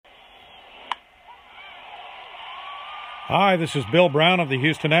Hi, this is Bill Brown of the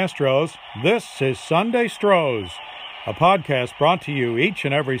Houston Astros. This is Sunday Stros, a podcast brought to you each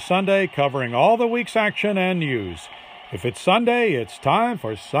and every Sunday covering all the week's action and news. If it's Sunday, it's time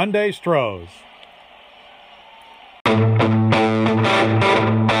for Sunday Stros.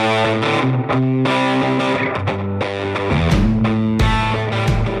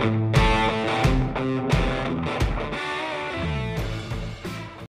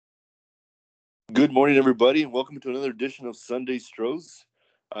 Good morning, everybody, and welcome to another edition of Sunday Stros.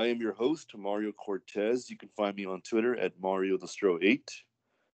 I am your host, Mario Cortez. You can find me on Twitter at MarioTheStro8.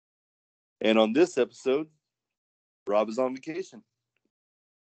 And on this episode, Rob is on vacation.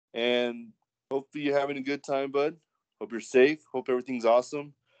 And hopefully you're having a good time, bud. Hope you're safe. Hope everything's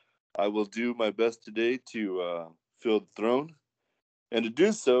awesome. I will do my best today to fill the throne. And to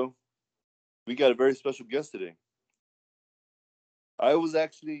do so, we got a very special guest today. I was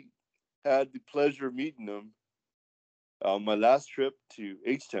actually had the pleasure of meeting him on my last trip to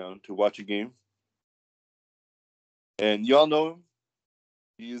H-Town to watch a game. And y'all know him.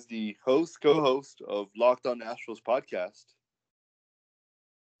 He is the co-host of Locked On Astros podcast,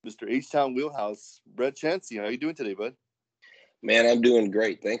 Mr. H-Town Wheelhouse, Brett Chansey. How you doing today, bud? Man, I'm doing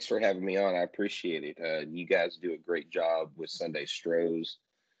great. Thanks for having me on. I appreciate it. You guys do a great job with Sunday Stros.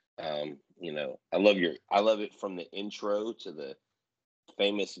 I love it from the intro to the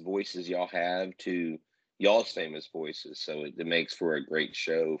famous voices y'all have to y'all's famous voices. So it makes for a great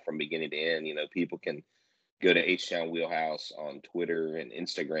show from beginning to end. You know, people can go to H-Town Wheelhouse on Twitter and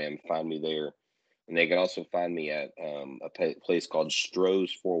Instagram, find me there. And they can also find me at a place called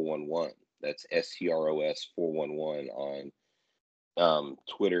Stros 411. That's STROS 411 on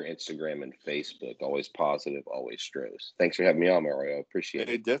Twitter, Instagram, and Facebook. Always positive, always Stros. Thanks for having me on, Mario. Appreciate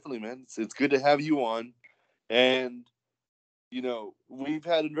it. Definitely, man. It's good to have you on. And, you know, we've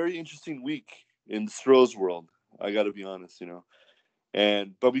had a very interesting week in the Stros world. I got to be honest,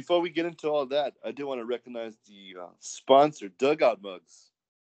 But before we get into all that, I do want to recognize the sponsor, Dugout Mugs.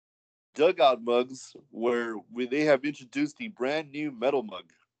 Dugout Mugs, where they have introduced the brand new metal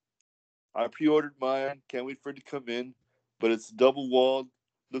mug. I pre-ordered mine. Can't wait for it to come in. But it's double-walled,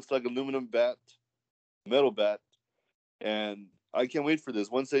 looks like aluminum metal bat, and I can't wait for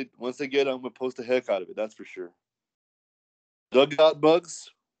this. Once they get it, I'm gonna post the heck out of it. That's for sure. Dugout Mugs,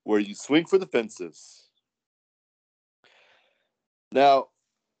 where you swing for the fences. Now,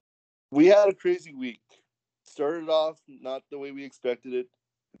 we had a crazy week. Started off not the way we expected it.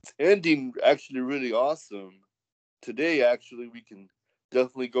 It's ending actually really awesome. Today, actually, we can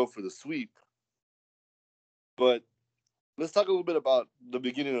definitely go for the sweep. But let's talk a little bit about the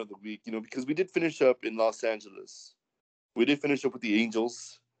beginning of the week, because we did finish up in Los Angeles. We did finish up with the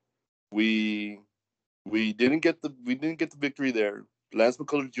Angels. We didn't get the victory there. Lance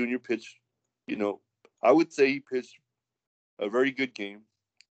McCullers Jr. pitched, I would say he pitched a very good game.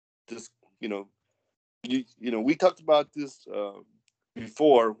 Just, we talked about this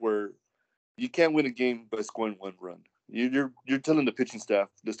before, where you can't win a game by scoring one run. You're telling the pitching staff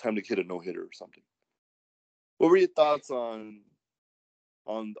this time to hit a no-hitter or something. What were your thoughts on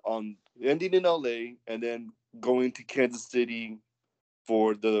ending in LA and then going to Kansas City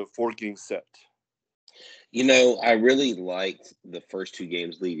for the 4-game set? I really liked the first two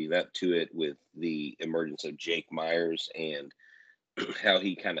games leading up to it with the emergence of Jake Myers and how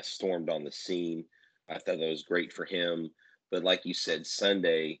he kind of stormed on the scene. I thought that was great for him. But like you said,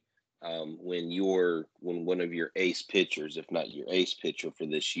 Sunday, when one of your ace pitchers, if not your ace pitcher for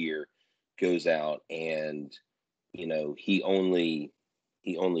this year, goes out and he only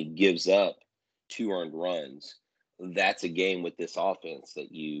gives up 2 earned runs. That's a game with this offense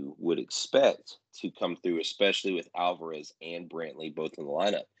that you would expect to come through, especially with Alvarez and Brantley both in the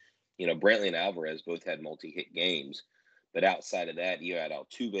lineup. Brantley and Alvarez both had multi-hit games, but outside of that, you had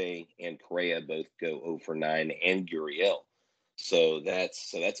Altuve and Correa both go 0 for 9 and Gurriel. So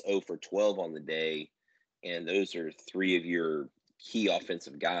that's 0 for 12 on the day, and those are 3 of your key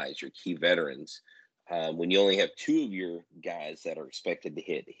offensive guys, your key veterans. When you only have 2 of your guys that are expected to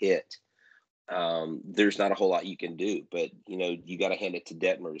hit, there's not a whole lot you can do. But, you got to hand it to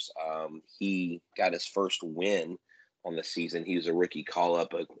Detmers. He got his first win on the season. He was a rookie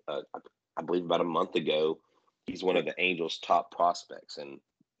call-up, I believe, about a month ago. He's one of the Angels' top prospects. And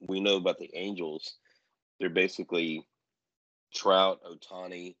we know about the Angels. They're basically Trout,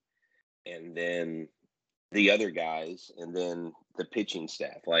 Ohtani, and then the other guys, and then the pitching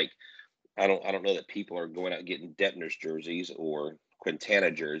staff. Like, I don't know that people are going out getting Detmers jerseys or Quintana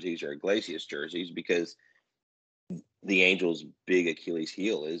jerseys or Iglesias jerseys, because the Angels' big Achilles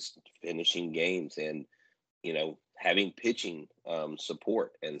heel is finishing games and, having pitching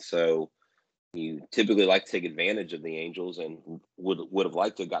support. And so You typically like to take advantage of the Angels and would have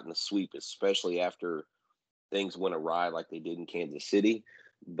liked to have gotten a sweep, especially after things went awry like they did in Kansas City.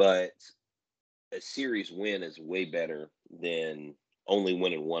 But a series win is way better than only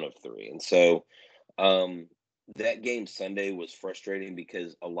winning one of three. And so um, that game Sunday was frustrating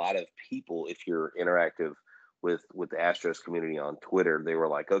because a lot of people, if you're interactive with the Astros community on Twitter, they were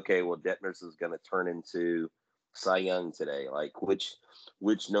like, okay, well, Detmers is going to turn into Cy Young today. Like, which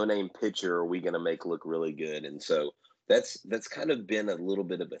no name pitcher are we going to make look really good? And so that's kind of been a little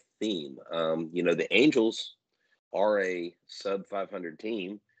bit of a theme. The Angels are a sub 500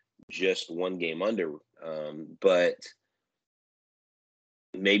 team, just one game under. But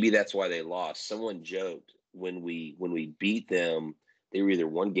maybe that's why they lost. Someone joked when we beat them, they were either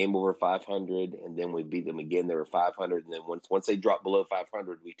one game over 500, and then we beat them again. They were 500, and then once they dropped below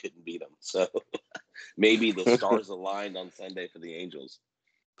 500, we couldn't beat them. So maybe the stars aligned on Sunday for the Angels.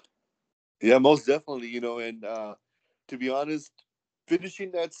 Yeah, most definitely. And to be honest,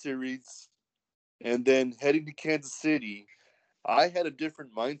 finishing that series and then heading to Kansas City, I had a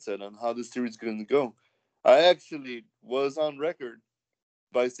different mindset on how this series is going to go. I actually was on record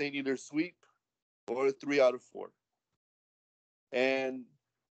by saying either sweep or 3 out of 4. And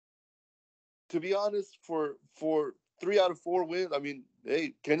to be honest, for 3 out of 4 wins, I mean,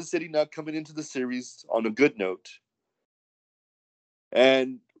 hey, Kansas City not coming into the series on a good note.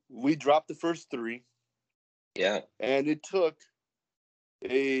 And we dropped the first 3. Yeah. And it took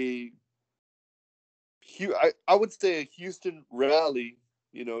I would say a Houston rally,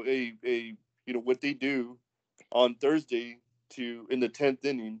 what they do on Thursday in the 10th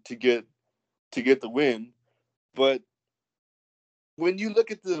inning to get the win. But when you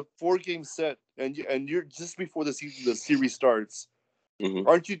look at the 4-game set and you're just before the series starts, Mm-hmm.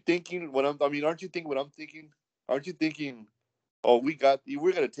 aren't you thinking aren't you thinking what I'm thinking? Aren't you thinking, oh, we're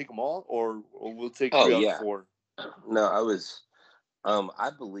gonna take them all, or we'll take 3 out of 4? No, I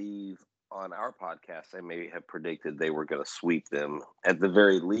believe on our podcast, I may have predicted they were going to sweep them at the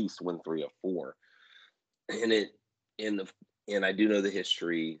very least, win 3 or 4. And I do know the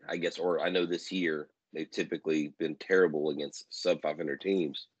history, I guess, or I know this year they've typically been terrible against sub 500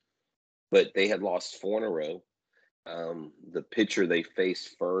 teams, but they had lost 4 in a row. The pitcher they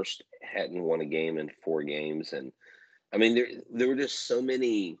faced first hadn't won a game in 4 games, and I mean there were just so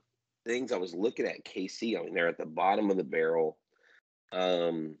many things. I was looking at KC. I mean, they're at the bottom of the barrel.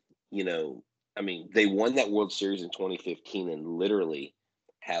 Um, they won that World Series in 2015 and literally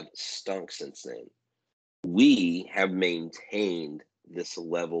have stunk since then. We have maintained this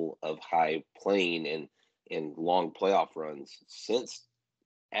level of high playing and long playoff runs since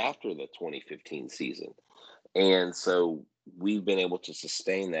after the 2015 season. And so we've been able to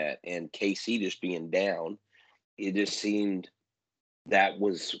sustain that. And KC just being down, it just seemed that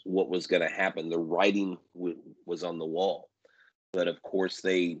was what was going to happen. The writing was on the wall. But of course,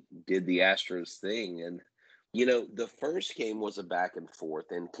 they did the Astros thing. And, the first game was a back and forth,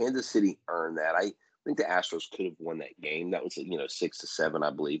 and Kansas City earned that. I think the Astros could have won that game. That was, 6-7, I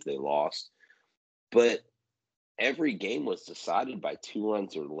believe they lost. But every game was decided by 2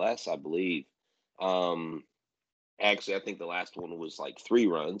 runs or less, I believe. Actually, I think the last one was like 3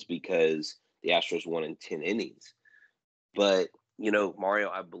 runs because the Astros won in 10 innings. But, Mario,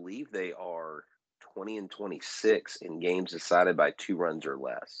 I believe they are 20-26 in games decided by 2 runs or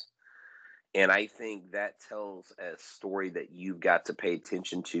less. And I think that tells a story that you've got to pay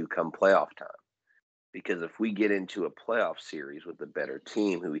attention to come playoff time. Because if we get into a playoff series with a better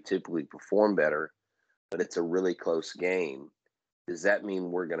team who we typically perform better, but it's a really close game, does that mean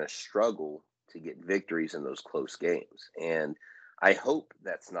we're going to struggle to get victories in those close games? And I hope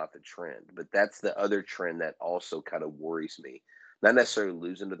that's not the trend, but that's the other trend that also kind of worries me. Not necessarily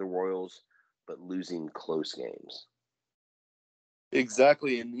losing to the Royals, but losing close games.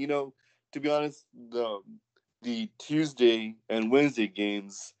 Exactly. And to be honest, the Tuesday and Wednesday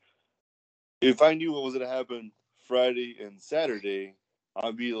games, if I knew what was going to happen Friday and Saturday,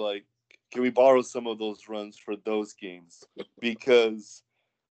 I'd be like, can we borrow some of those runs for those games? Because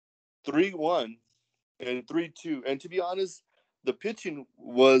 3-1 and 3-2, and to be honest, the pitching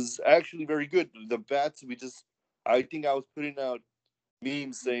was actually very good. The bats, I think I was putting out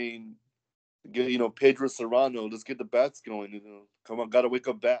memes saying, Pedro Serrano, let's get the bats going. Come on, gotta wake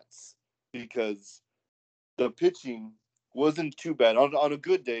up bats, because the pitching wasn't too bad. On a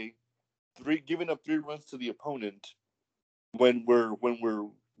good day, giving up 3 runs to the opponent when we're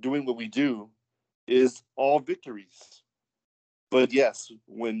doing what we do is all victories. But yes,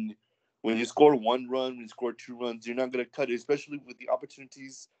 when you score 1 run, when you score 2 runs, you're not gonna cut it, especially with the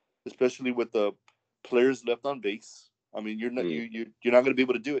opportunities, especially with the players left on base. I mean, you're not you're not gonna be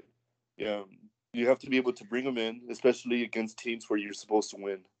able to do it. you have to be able to bring them in, especially against teams where you're supposed to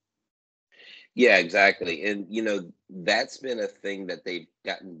win. Yeah, exactly. And that's been a thing that they've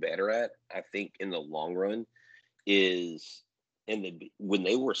gotten better at, I think, in the long run, is when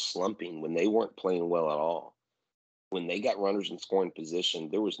they were slumping, when they weren't playing well at all, when they got runners in scoring position,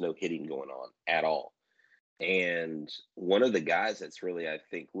 there was no hitting going on at all. And one of the guys that's really, I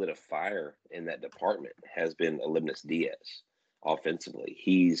think, lit a fire in that department has been Olympus Diaz offensively.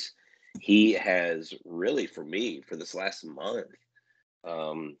 He has really, for me, for this last month,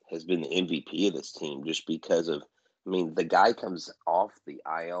 has been the MVP of this team just because of, I mean, the guy comes off the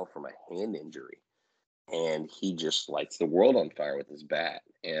IL from a hand injury and he just lights the world on fire with his bat.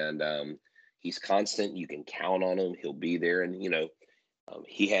 And he's constant. You can count on him. He'll be there. And,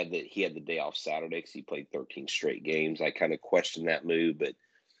 he had the day off Saturday because he played 13 straight games. I kind of questioned that move, but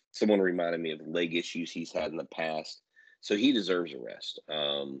someone reminded me of leg issues he's had in the past. So he deserves a rest.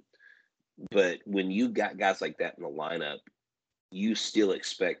 But when you got guys like that in the lineup, you still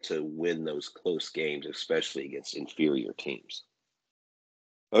expect to win those close games, especially against inferior teams.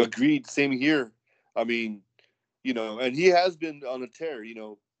 Agreed. Same here. I mean, and he has been on a tear,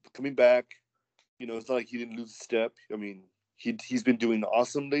 coming back. It's not like he didn't lose a step. I mean, he's been doing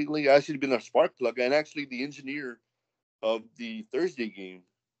awesome lately. Actually been a spark plug and actually the engineer of the Thursday game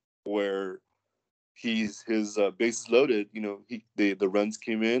where his bases loaded. The runs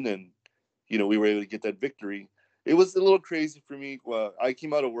came in and we were able to get that victory. It was a little crazy for me. Well, I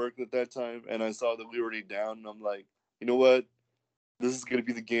came out of work at that time and I saw that we were already down. And I'm like, you know what? This is going to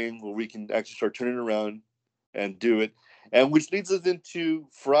be the game where we can actually start turning around and do it. And which leads us into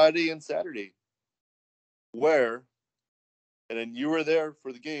Friday and Saturday, where, and then you were there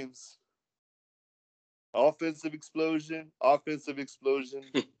for the games, offensive explosion.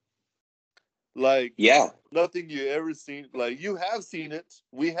 Like, Yeah. nothing you ever seen. Like, you have seen it.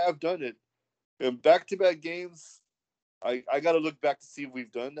 We have done it. And back-to-back games, I got to look back to see if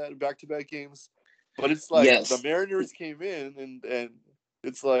we've done that in back-to-back games. But it's like Yes. the Mariners came in, and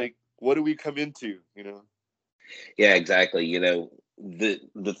it's like, what do we come into, Yeah, exactly. The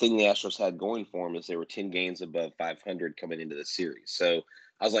thing the Astros had going for them is they were 10 games above 500 coming into the series. So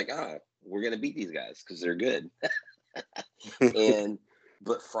I was like, we're going to beat these guys because they're good.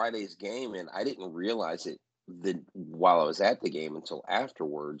 But Friday's game, and I didn't realize it while I was at the game until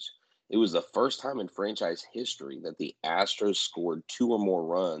afterwards. It was the first time in franchise history that the Astros scored 2 or more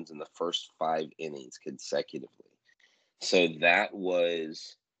runs in the first 5 innings consecutively. So that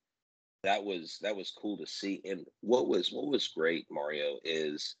was cool to see. And what was great, Mario,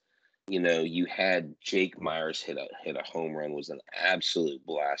 is you had Jake Myers hit a home run, was an absolute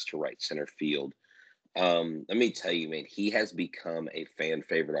blast to right center field. Let me tell you, man, he has become a fan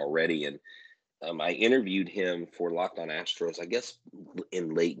favorite already. And I interviewed him for Locked On Astros, I guess,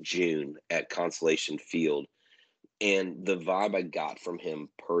 in late June at Constellation Field. And the vibe I got from him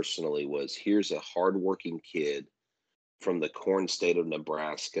personally was, here's a hardworking kid from the corn state of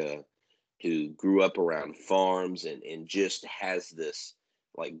Nebraska who grew up around farms and just has this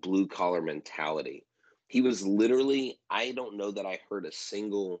like blue collar mentality. He was literally, I don't know that I heard a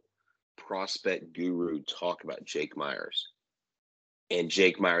single prospect guru talk about Jake Myers. And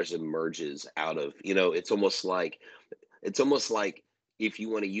Jake Myers emerges out of, it's almost like if you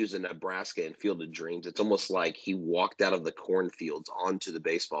want to use a Nebraska and Field of Dreams, it's almost like he walked out of the cornfields onto the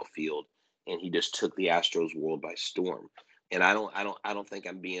baseball field and he just took the Astros world by storm. And I don't think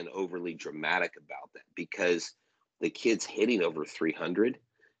I'm being overly dramatic about that because the kid's hitting over 300.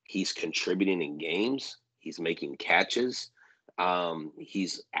 He's contributing in games. He's making catches.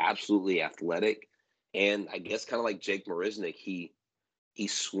 He's absolutely athletic. And I guess kind of like Jake Marisnick, he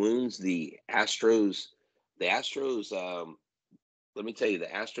swoons the Astros. The Astros, let me tell you, the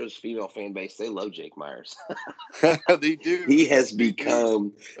Astros female fan base, they love Jake Myers. They do. He has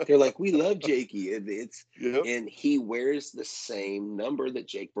become, they're like, we love Jakey. And he wears the same number that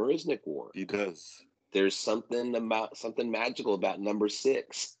Jake Marisnick wore. He does. There's something magical about number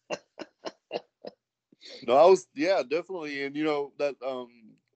 6. No, definitely. And that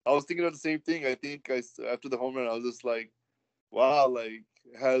I was thinking of the same thing. I think after the home run, I was just like, wow, like,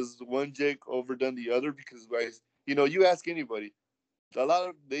 has one Jake overdone the other? Because you ask anybody,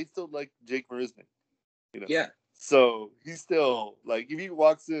 they still like Jake Marisnick. Yeah. So he's still like, if he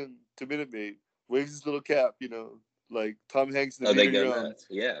walks in to Minute Maid, waves his little cap, like Tom Hanks in the they go round. nuts.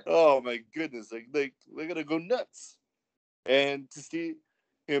 Yeah. Oh my goodness, like they're gonna go nuts. And to see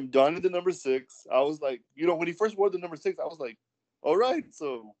him donning the number 6, I was like, when he first wore the number 6, I was like, all right,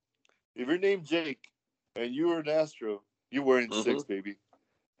 so if you're named Jake and you were an Astro, you're wearing 6, baby.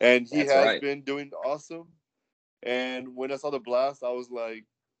 And he has been doing awesome. And when I saw the blast, I was like,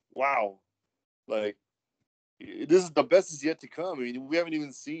 wow, like this is the best is yet to come. I mean, we haven't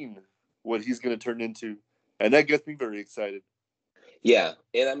even seen what he's going to turn into, and that gets me very excited. Yeah,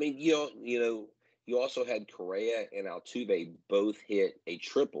 and I mean, you also had Correa and Altuve both hit a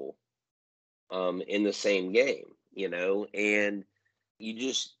triple in the same game, and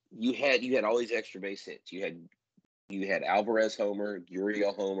you had all these extra base hits. You had Alvarez homer,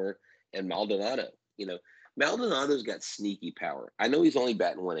 Gurriel homer, and Maldonado. Maldonado's got sneaky power. I know he's only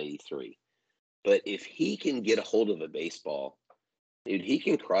batting 183, but if he can get a hold of a baseball, dude, he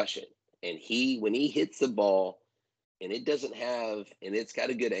can crush it. And when he hits the ball and it's got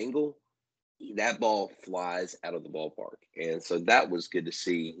a good angle, that ball flies out of the ballpark. And so that was good to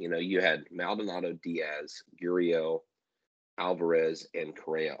see. You had Maldonado, Diaz, Gurriel, Alvarez, and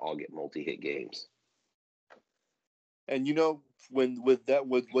Correa all get multi-hit games. And when with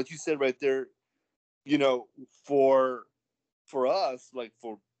what you said right there, for us, like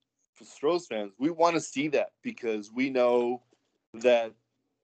for Stros fans, we want to see that because we know that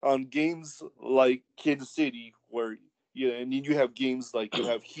on games like Kansas City, where and you have games like you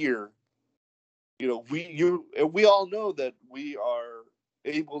have here, we all know that we are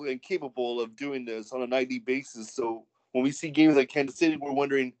able and capable of doing this on a nightly basis. So when we see games like Kansas City, we're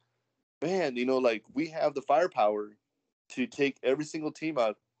wondering, man, like we have the firepower to take every single team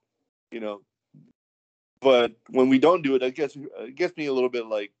out, you know. But when we don't do it, it gets me a little bit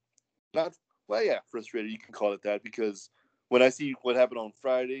like not well, yeah, frustrated. You can call it that because when I see what happened on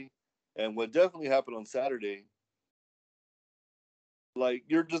Friday and what definitely happened on Saturday, like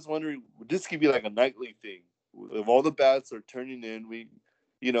you're just wondering, this could be like a nightly thing. If all the bats are turning in,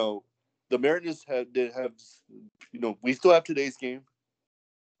 you know, the Mariners we still have today's game,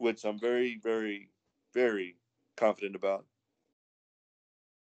 which I'm very, very, very confident about.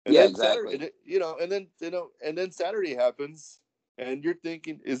 And Yeah, then exactly. Saturday, and then Saturday happens, and you're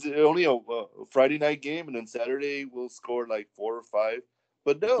thinking, is it only a Friday night game, and then Saturday we'll score like 4 or 5?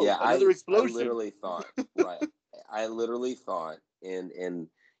 But no, Yeah, another I explosion. literally thought, right. I literally thought, and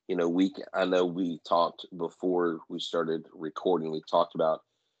I know we talked before we started recording. We talked about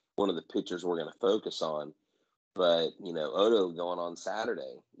one of the pitchers we're going to focus on, but Odo going on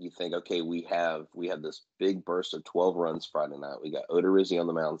Saturday. You think, okay, we have this big burst of 12 runs Friday night. We got Odorizzi on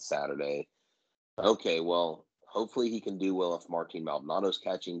the mound Saturday. Okay, well, hopefully he can do well if Martin Maldonado's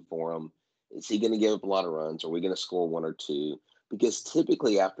catching for him. Is he going to give up a lot of runs? Are we going to score one or two? Because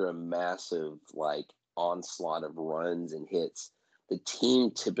typically after a massive onslaught of runs and hits, the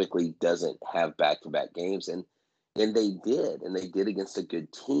team typically doesn't have back-to-back games, and they did against a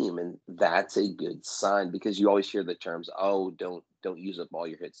good team, and that's a good sign because you always hear the terms, "Oh, don't use up all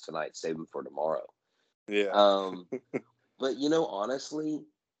your hits tonight, save them for tomorrow." Yeah. But honestly,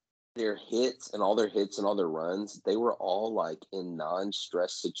 their hits and all their runs, they were all like in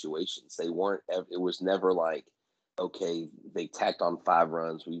non-stress situations. They weren't. It was never like, okay, they tacked on 5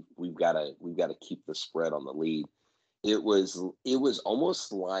 runs. We've got to keep the spread on the lead. It was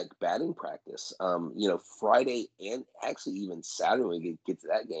almost like batting practice. Friday and actually even Saturday when we get to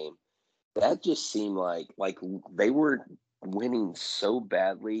that game, that just seemed like they were winning so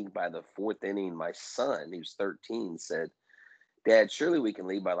badly by the fourth inning. My son, who's 13, said, Dad, surely we can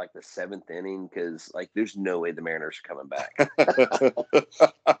lead by like the 7th inning because there's no way the Mariners are coming back.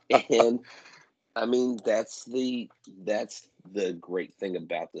 And I mean that's the great thing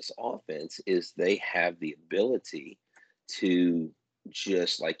about this offense is they have the ability to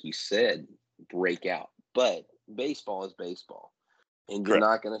just like you said break out. But baseball is baseball, and you're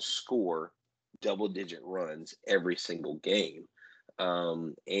Correct. not going to score double-digit runs every single game.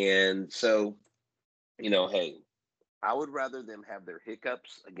 And so hey, I would rather them have their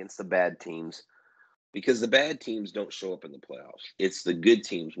hiccups against the bad teams because the bad teams don't show up in the playoffs. It's the good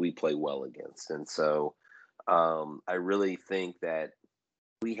teams we play well against. And so I really think that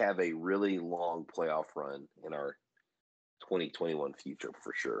we have a really long playoff run in our 2021 future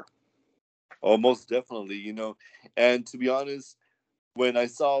for sure. Oh, most definitely. And to be honest, when I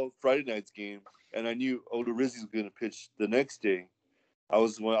saw Friday night's game and I knew Odorizzi was going to pitch the next day, I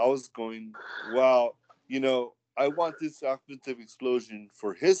was going, wow. I want this offensive explosion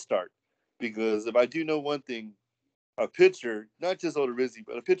for his start because if I do know one thing, a pitcher, not just Odorizzi,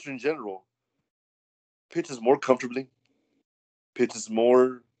 but a pitcher in general, pitches more comfortably, pitches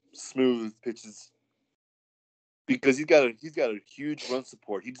more smooth, pitches because he's got a huge run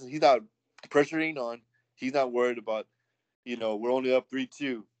support. He's not the pressure ain't on. He's not worried about we're only up 3-2.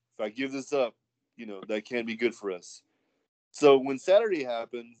 If I give this up, that can be good for us. So when Saturday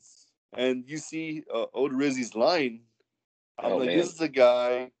happens and you see Odorizzi's line, I'm Oh like, man. this is a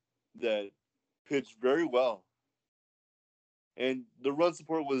guy that pitched very well. and the run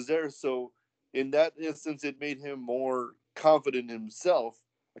support was there. So in that instance, it made him more confident in himself.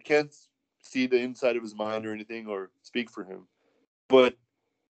 I can't see the inside of his mind or anything or speak for him, but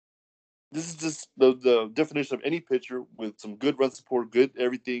this is just the definition of any pitcher with some good run support, good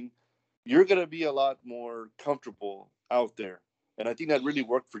everything. You're going to be a lot more comfortable out there. And I think that really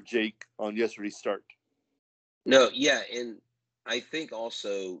worked for Jake on yesterday's start. No, yeah, and I think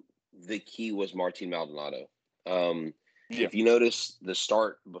also the key was Martin Maldonado. Yeah. If you notice the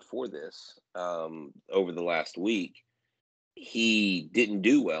start before this, over the last week, he didn't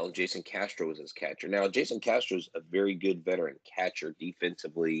do well. Jason Castro was his catcher. Now, Jason Castro's a very good veteran catcher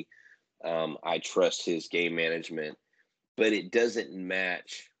defensively. I trust his game management, but it doesn't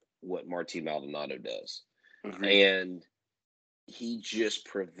match what Martin Maldonado does. Agreed. And he just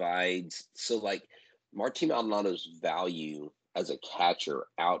provides so like Martin Maldonado's value as a catcher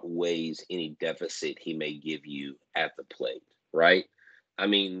outweighs any deficit he may give you at the plate, right? I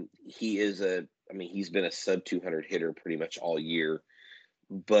mean, he's been a sub 200 hitter pretty much all year,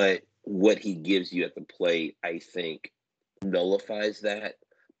 but what he gives you at the plate, I think, nullifies that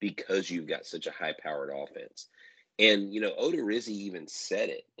because you've got such a high powered offense. And, Odorizzi even said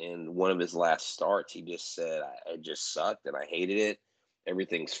it in one of his last starts. He just said, I just sucked and I hated it.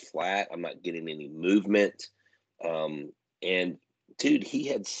 Everything's flat. I'm not getting any movement. And, dude, he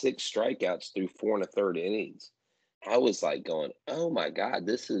had 6 strikeouts through 4 1/3 innings. I was like going, oh, my God,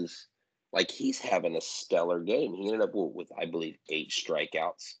 this is like he's having a stellar game. He ended up with I believe, 8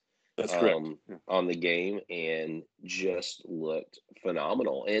 strikeouts. That's correct. On the game and just looked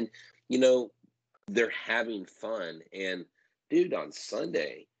phenomenal. And, they're having fun. And dude, on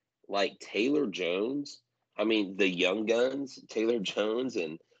Sunday, like Taylor Jones, I mean the young guns, Taylor Jones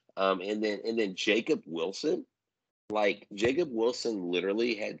and then Jacob Wilson. Like Jacob Wilson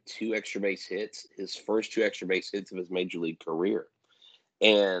literally had 2 extra base hits, his first 2 extra base hits of his major league career.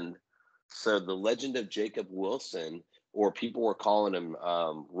 And so the legend of Jacob Wilson, or people were calling him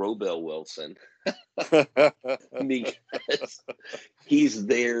Robel Wilson, because he's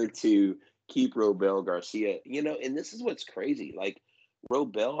there to keep Robel Garcia, and this is what's crazy. Like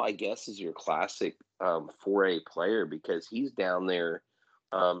Robel, I guess, is your classic 4A player because he's down there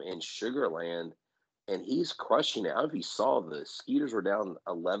in Sugarland and he's crushing it. I don't know if you saw the Skeeters were down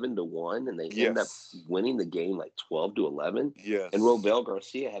 11-1 and they end up winning the game like 12-11. Yes. And Robel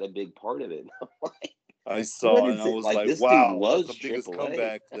Garcia had a big part of it. I saw and I was like, this wow, dude loves that's the biggest AAA.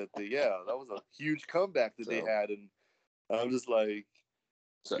 comeback that that was a huge comeback that they had. And I'm just like,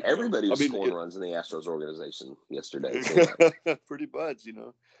 so everybody was scoring runs in the Astros organization yesterday. Pretty much,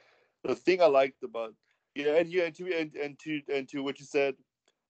 The thing I liked about and to what you said,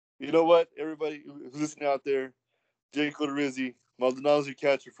 you know what, everybody who's listening out there, Jake Odorizzi, Maldonado's your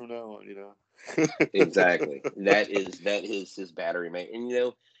catcher from now on, Exactly. That is his battery mate. And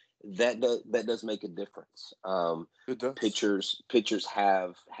that does make a difference. It does. Pitchers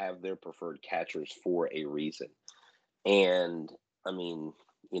have their preferred catchers for a reason. And I mean,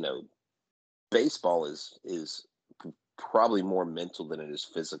 baseball is probably more mental than it is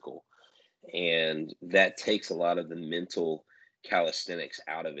physical. And that takes a lot of the mental calisthenics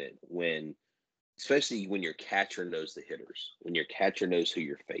out of it especially when your catcher knows the hitters, when your catcher knows who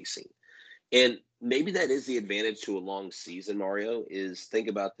you're facing. And maybe that is the advantage to a long season, Mario, is think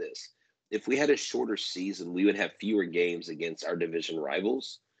about this. If we had a shorter season, we would have fewer games against our division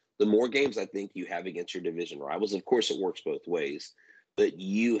rivals. The more games I think you have against your division rivals, of course, it works both ways, but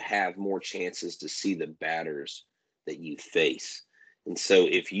you have more chances to see the batters that you face. And so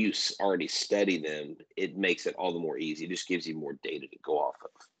if you already study them, it makes it all the more easy. It just gives you more data to go off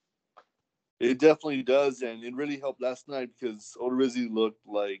of. It definitely does, and it really helped last night because Odorizzi looked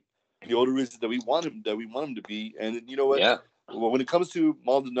like the Odorizzi that we want him to be. And you know what? Yeah. Well, when it comes to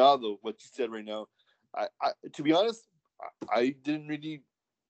Maldonado, what you said right now, I to be honest, I haven't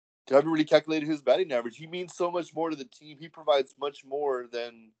really calculated his batting average. He means so much more to the team. He provides much more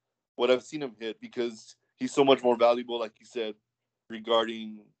than what I've seen him hit because he's so much more valuable, like you said,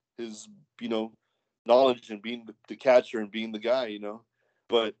 regarding his, knowledge and being the catcher and being the guy,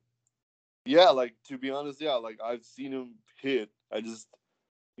 But yeah, like to be honest, like I've seen him hit. I just,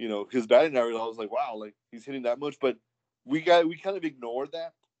 his batting average, I was like, wow, like he's hitting that much. But we kind of ignored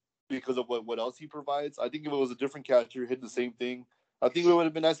that because of what else he provides. I think if it was a different catcher hitting the same thing, I think we would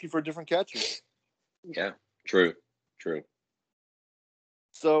have been asking for a different catcher. Yeah, true.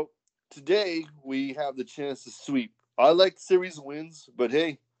 So today we have the chance to sweep. I like series wins, but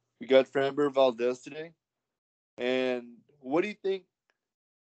hey, we got Framber Valdez today. And what do you think,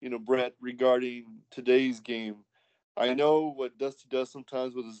 Brett, regarding today's game? I know what Dusty does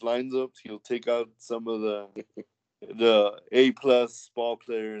sometimes with his lines ups. He'll take out some of the the A+ ball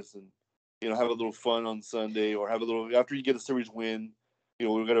players and have a little fun on Sunday, or have a little after you get a series win.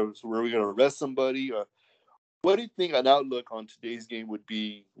 We're gonna arrest somebody. What do you think an outlook on today's game would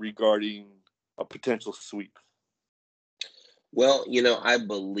be regarding a potential sweep? Well, I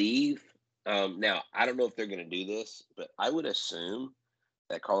believe now I don't know if they're going to do this, but I would assume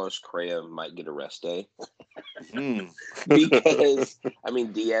that Carlos Correa might get a rest day Hmm. because I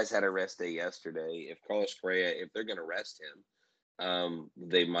mean Diaz had a rest day yesterday. If Carlos Correa, if they're going to rest him,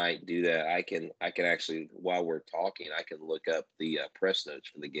 they might do that. I can actually, while we're talking, I can look up the press notes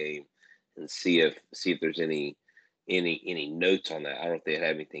for the game and see if there's any notes on that. I don't know if they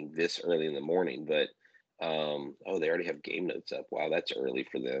have anything this early in the morning, but oh, they already have game notes up. Wow, that's early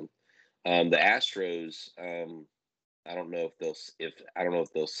for them. The Astros, I don't know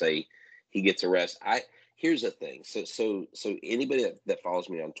if they'll say he gets a rest. Here's the thing. So anybody that follows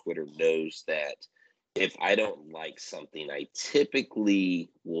me on Twitter knows that if I don't like something, I typically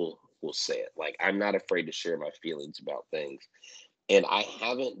will say it. Like, I'm not afraid to share my feelings about things. And I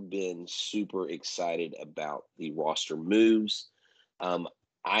haven't been super excited about the roster moves. Um,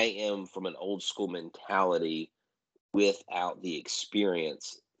 I am from an old school mentality without the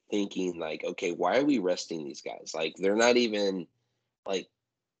experience, thinking like, okay, why are we resting these guys? Like, they're not even like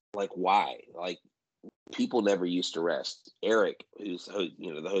why? Like, people never used to rest. Eric, who's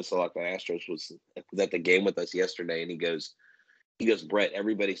the host of Locked On Astros, was at the game with us yesterday, and he goes, Brett,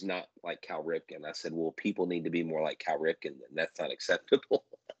 everybody's not like Cal Ripken. I said, well, people need to be more like Cal Ripken, and that's not acceptable.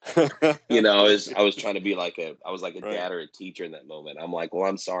 I was trying to be like I was like a Right. dad or a teacher in that moment. I'm like, well,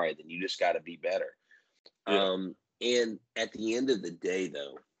 I'm sorry, then you just got to be better. Yeah. And at the end of the day,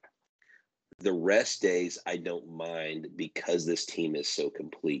 though, the rest days I don't mind because this team is so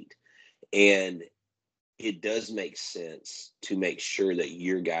complete. And it does make sense to make sure that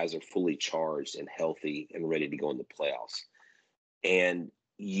your guys are fully charged and healthy and ready to go in the playoffs. And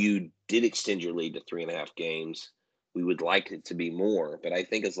you did extend your lead to 3.5 games. We would like it to be more, but I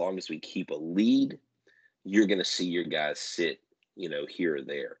think as long as we keep a lead, you're going to see your guys sit, here or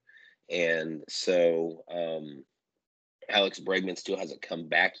there. And so Alex Bregman still hasn't come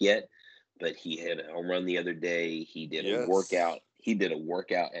back yet, but he had a home run the other day. He did a Yes. workout. He did a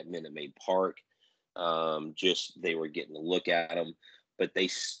workout at Minute Maid Park. Just they were getting a look at him, but they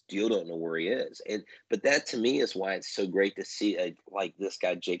still don't know where he is. But that to me is why it's so great to see like this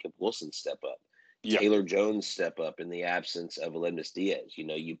guy Jacob Wilson step up, Yeah. Taylor Jones step up in the absence of Aledmys Diaz.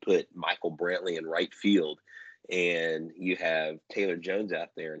 You put Michael Brantley in right field, and you have Taylor Jones out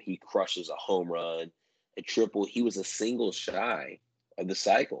there, and he crushes a home run, a triple. He was a single shy of the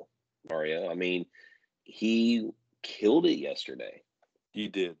cycle, Mario. I mean, he killed it yesterday. He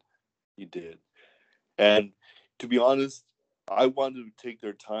did. He did. And to be honest, I wanted to take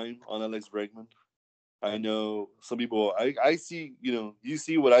their time on Alex Bregman. I know some people. I see. You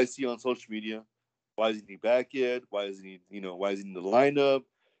see what I see on social media. Why isn't he back yet? Why isn't he? Why isn't he in the lineup?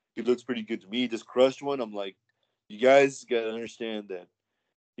 He looks pretty good to me. He just crushed one. I'm like, you guys gotta understand that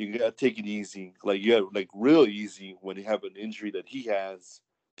you gotta take it easy. Like, you got like real easy when you have an injury that he has,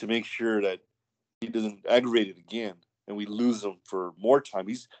 to make sure that he doesn't aggravate it again and we lose him for more time.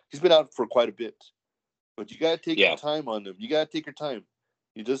 He's been out for quite a bit, but you gotta take your Yeah, time on him. You gotta take your time.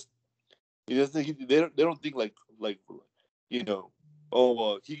 You just think they don't think like you know oh,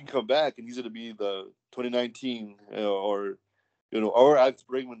 well, he can come back and he's gonna be the 2019 or our Alex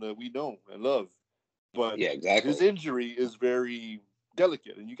Bregman that we know and love. But yeah, his exactly. injury is very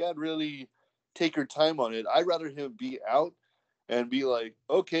delicate, and you got to really take your time on it. I'd rather him be out and be like,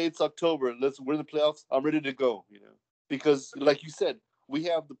 okay, it's October, we're in the playoffs, I'm ready to go. Because like you said, we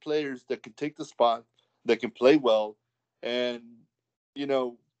have the players that can take the spot, that can play well, and you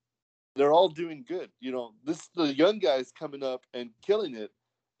know they're all doing good. The young guys coming up and killing it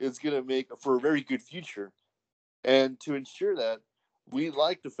is gonna make for a very good future. And to ensure that, we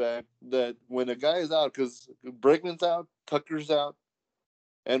like the fact that when a guy is out, because Bregman's out, Tucker's out,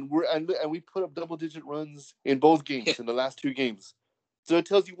 and we put up double-digit runs in both games, in the last two games. So it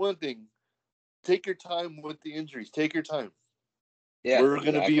tells you one thing: take your time with the injuries. Take your time. Yeah, We're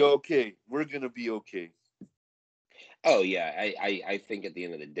gonna be exactly. okay. We're gonna be okay. Oh yeah, I think at the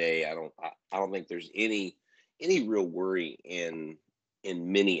end of the day, I don't think there's any real worry in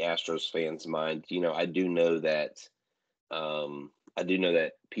many Astros fans' mind. I do know that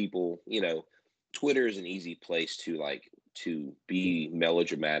people, Twitter is an easy place to to be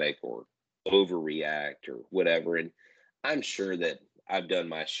melodramatic or overreact or whatever, and I'm sure that I've done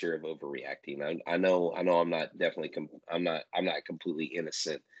my share of overreacting. I know I'm not completely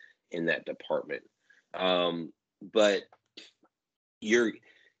innocent in that department. But you're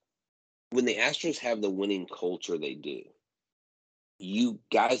when the Astros have the winning culture they do, you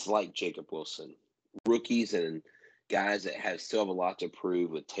guys like Jacob Wilson, rookies and guys that still have a lot to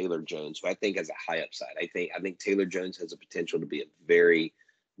prove with Taylor Jones, who I think has a high upside. I think Taylor Jones has a potential to be a very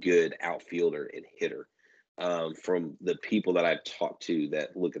good outfielder and hitter. From the people that I've talked to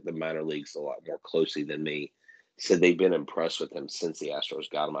that look at the minor leagues a lot more closely than me, said they've been impressed with him since the Astros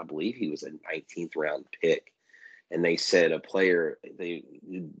got him. I believe he was a 19th round pick, and they said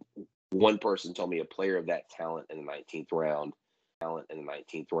one person told me a player of that talent in the 19th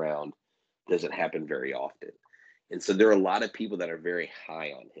round doesn't happen very often. And so there are a lot of people that are very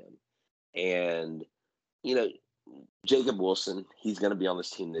high on him. And, you know, Jacob Wilson, he's going to be on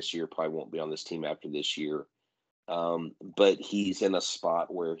this team this year, probably won't be on this team after this year. But he's in a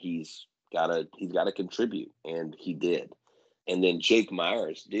spot where he's got to contribute, and he did. And then Jake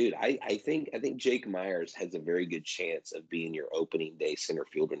Myers, dude, I think Jake Myers has a very good chance of being your opening day center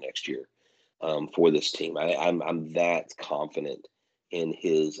fielder next year for this team. I'm that confident in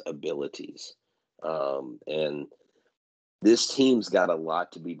his abilities. And this team's got a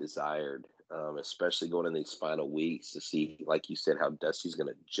lot to be desired, especially going in these final weeks to see, like you said, how Dusty's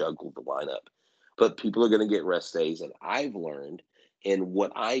going to juggle the lineup. But people are going to get rest days, and I've learned, and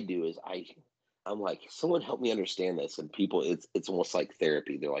what I do is I'm like, someone help me understand this. And people, it's almost like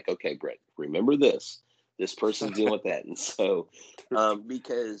therapy. They're like, okay, Brett, remember this. This person's dealing with that. And so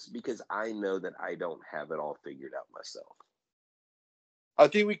because I know that I don't have it all figured out myself. I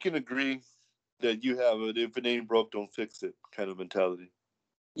think we can agree that you have it. If it ain't broke, don't fix it kind of mentality.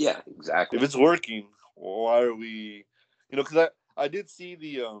 Yeah, exactly. If it's working, why are we, because I did see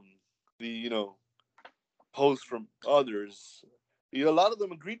the posts from others. A lot of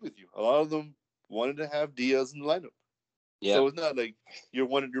them agreed with you. A lot of them wanted to have Diaz in the lineup. Yeah. So it's not like you're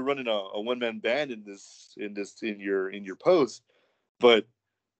running a one man band in your post, but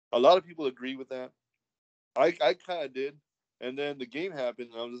a lot of people agree with that. I kind of did, and then the game happened,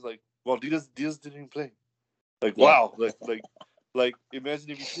 and I was just like, well, Diaz didn't even play. Like, Yeah. wow, like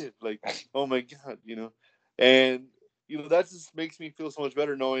imagine if he did. Like, oh my god, and that just makes me feel so much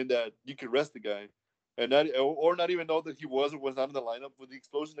better knowing that you could rest the guy, and not even know that he was or was not in the lineup with the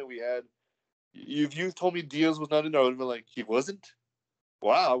explosion that we had. If you told me Diaz was not in there, I would have been like, he wasn't?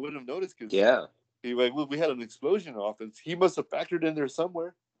 Wow, I wouldn't have noticed because we had an explosion in offense. He must have factored in there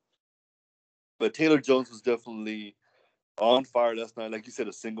somewhere. But Taylor Jones was definitely on fire last night. Like you said,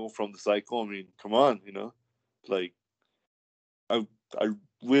 a single from the cycle. I mean, come on, like I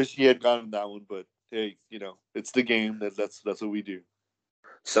wish he had gotten that one, but hey, it's the game. That's what we do.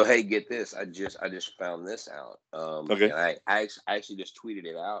 So hey, get this. I just found this out. Okay. And I actually just tweeted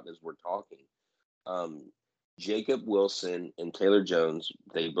it out as we're talking. Jacob Wilson and Taylor Jones,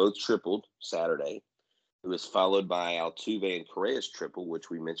 they both tripled Saturday. It was followed by Altuve and Correa's triple, which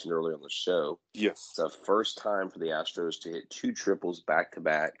we mentioned earlier on the show. Yes. It's the first time for the Astros to hit two triples back to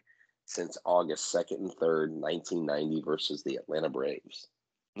back since August 2nd and 3rd, 1990 versus the Atlanta Braves.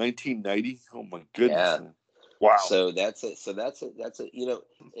 1990? Oh my goodness. Yeah. Wow. So that's it.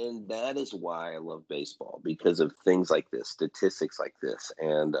 And that is why I love baseball, because of things like this, statistics like this.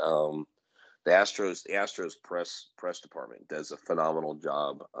 And the Astros press department does a phenomenal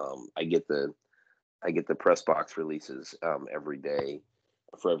job. I get the press box releases every day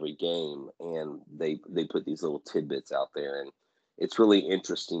for every game, and they put these little tidbits out there, and it's really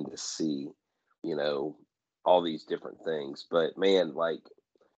interesting to see, all these different things. But man, like,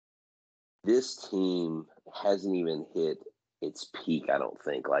 this team hasn't even hit its peak, I don't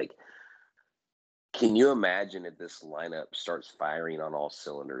think. Like, can you imagine if this lineup starts firing on all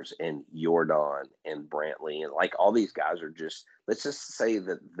cylinders, and Jordan and Brantley and like all these guys are just, let's just say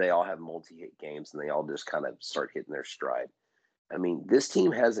that they all have multi-hit games and they all just kind of start hitting their stride. I mean, this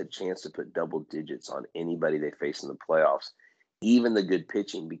team has a chance to put double digits on anybody they face in the playoffs, even the good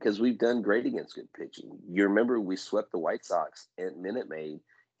pitching, because we've done great against good pitching. You remember we swept the White Sox at Minute Maid,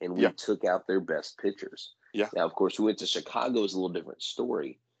 and we took out their best pitchers. Yeah. Now, of course, we went to Chicago. It's a little different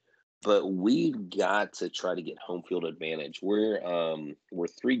story. But we've got to try to get home field advantage. We're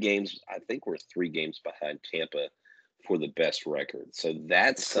 3 games. I think we're 3 games behind Tampa for the best record. So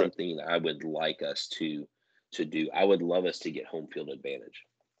that's something I would like us to do. I would love us to get home field advantage.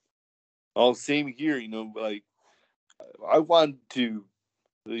 Oh, same here. Like I want to,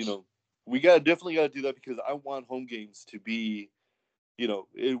 we definitely got to do that, because I want home games to be,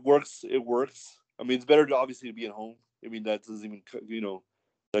 it works. It works. I mean, it's better to obviously be at home. I mean, that doesn't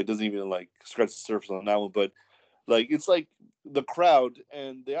even like scratch the surface on that one. But like, it's like the crowd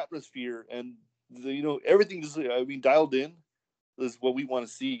and the atmosphere and the, everything just, dialed in is what we want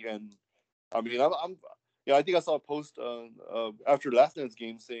to see. And I mean, I think I saw a post after last night's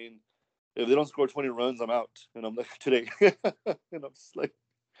game saying if they don't score 20 runs, I'm out. And I'm like, today. And I'm just like,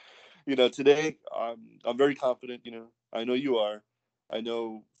 today I'm very confident. I know you are. I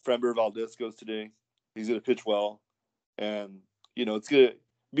know Framber Valdez goes today. He's going to pitch well. And, it's going to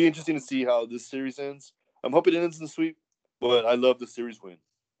be interesting to see how this series ends. I'm hoping it ends in the sweep, but I love the series win.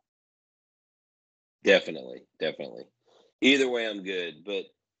 Definitely. Either way, I'm good. But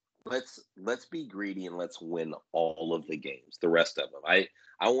let's be greedy and let's win all of the games, the rest of them.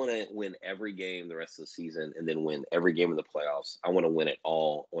 I want to win every game the rest of the season and then win every game in the playoffs. I want to win it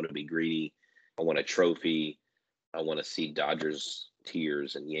all. I want to be greedy. I want a trophy. I want to see Dodgers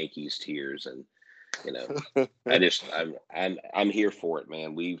tears and Yankees tears, and I'm here for it,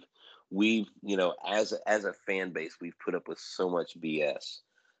 man. We've as a fan base, we've put up with so much BS.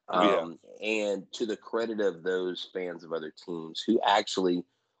 And to the credit of those fans of other teams who actually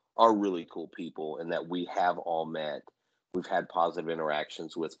are really cool people and that we have all met, we've had positive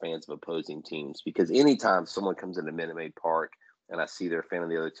interactions with fans of opposing teams, because anytime someone comes into Minute Maid Park and I see they're a fan of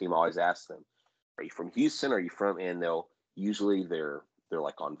the other team, I always ask them, are you from Houston? Are you from? And they're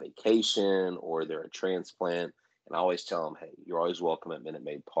like on vacation or they're a transplant. And I always tell them, hey, you're always welcome at Minute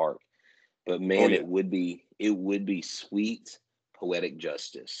Maid Park. But man, it would be sweet poetic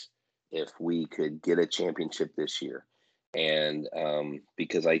justice if we could get a championship this year. And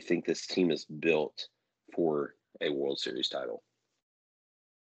because I think this team is built for a World Series title.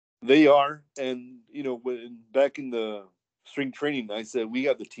 They are. And, when back in the spring training, I said we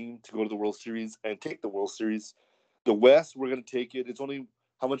have the team to go to the World Series and take the World Series. The West, we're going to take it. It's only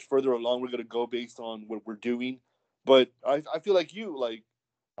how much further along we're going to go based on what we're doing. But I feel like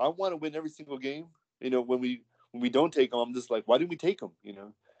I want to win every single game. When we don't take them, I'm just like, why didn't we take them?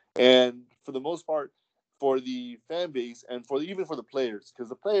 And for the most part, for the fan base and even for the players, because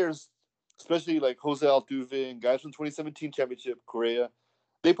the players, especially like Jose Altuve and guys from 2017 championship, Correa,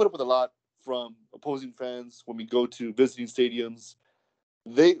 they put up with a lot from opposing fans when we go to visiting stadiums.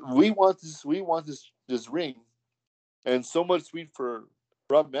 We want this ring, and so much sweet for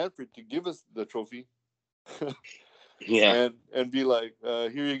Rob Manfred to give us the trophy. Yeah. And be like,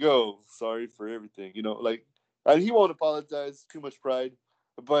 here you go. Sorry for everything. And he won't apologize. Too much pride.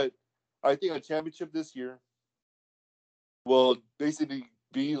 But I think a championship this year will basically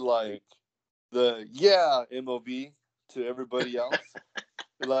be like the MLB to everybody else.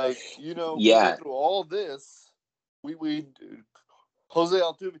 Like, we went through all this. We Jose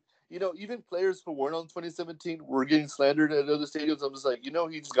Altuve, even players who weren't on 2017 were getting slandered at other stadiums. I'm just like, he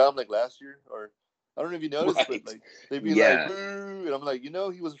just got them like last year, or I don't know if you noticed, right. but like they'd be like, boo, and I'm like, he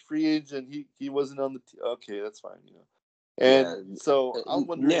was a free agent. He wasn't on the okay, that's fine, And so I'm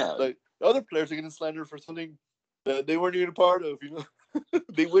wondering, like, other players are getting slandered for something that they weren't even a part of,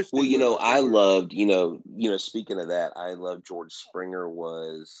 They wish. Well, I loved, speaking of that, I love George Springer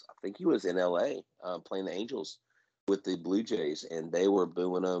I think he was in LA playing the Angels with the Blue Jays, and they were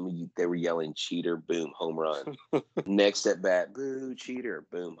booing him. They were yelling, cheater, boom, home run. Next at bat, boo, cheater,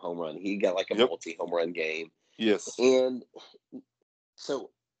 boom, home run. He got like a multi-home run game. Yes. And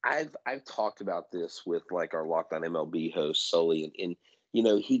so I've talked about this with like our Locked On MLB host, Sully, and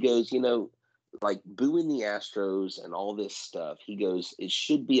he goes, like booing the Astros and all this stuff, he goes, it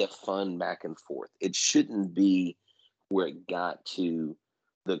should be a fun back and forth. It shouldn't be where it got to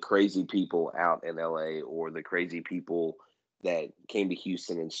the crazy people out in LA or the crazy people that came to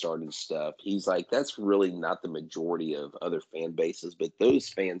Houston and started stuff. He's like, that's really not the majority of other fan bases, but those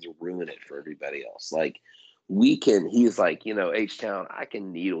fans ruin it for everybody else. Like he's like, H-Town, I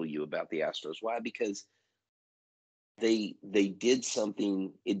can needle you about the Astros. Why? Because they did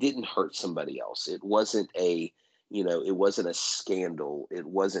something. It didn't hurt somebody else. It wasn't a scandal. It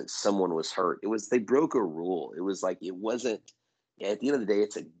wasn't someone was hurt. It was they broke a rule. It was like it wasn't. At the end of the day,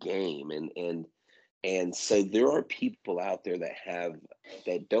 it's a game, and so there are people out there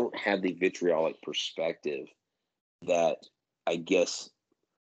that don't have the vitriolic perspective that I guess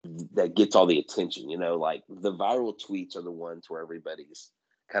that gets all the attention. Like the viral tweets are the ones where everybody's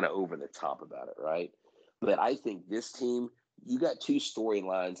kind of over the top about it, right? But I think this team, you got two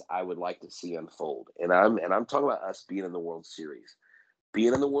storylines I would like to see unfold. And I'm talking about us being in the World Series.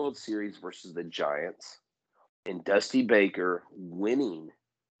 Being in the World Series versus the Giants and Dusty Baker winning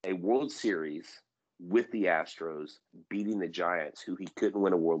a World Series with the Astros, beating the Giants, who he couldn't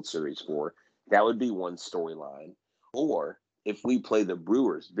win a World Series for. That would be one storyline. Or if we play the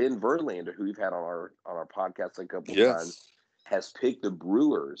Brewers, Ben Verlander, who we've had on our podcast a couple of times, has picked the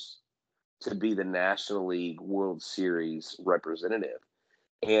Brewers to be the National League World Series representative.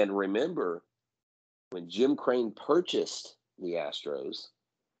 And remember, when Jim Crane purchased the Astros,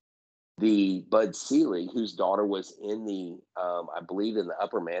 the Bud Selig, whose daughter was in the, I believe, in the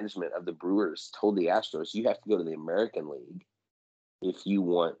upper management of the Brewers, told the Astros, "You have to go to the American League if you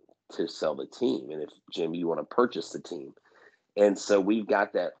want to sell the team, and if Jim, you want to purchase the team." And so we've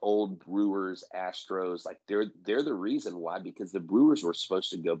got that old Brewers Astros, like they're the reason why, because the Brewers were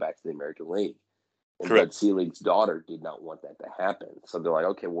supposed to go back to the American League, and Correct. Bud Selig's daughter did not want that to happen. So they're like,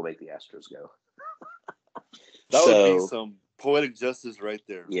 okay, we'll make the Astros go. That would be some poetic justice right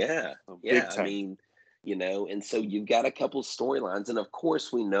there. Yeah, Big time. I mean, and so you've got a couple storylines, and of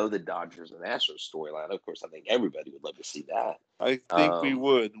course we know the Dodgers and Astros storyline. Of course, I think everybody would love to see that. I think we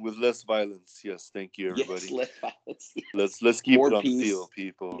would, with less violence. Yes, thank you, everybody. Yes, less violence. Let's keep More it on peace. the field,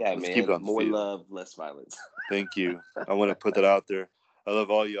 people. Yeah, let's man. Keep it on More the field. love, less violence. Thank you. I want to put that out there. I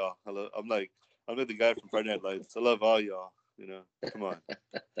love all y'all. I'm like the guy from Friday Night Lights. I love all y'all. Come on.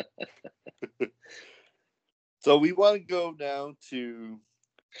 So we want to go now to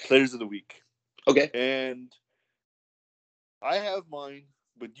Players of the Week. Okay. And I have mine,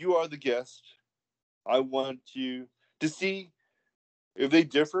 but you are the guest. I want you to see if they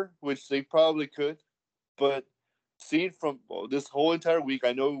differ, which they probably could. But seeing from this whole entire week,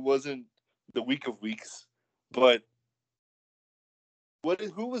 I know it wasn't the week of weeks, but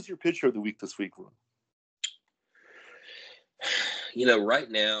who was your pitcher of the week this week, Ron? Right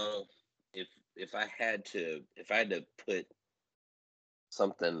now, if I had to put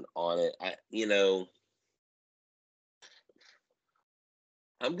something on it,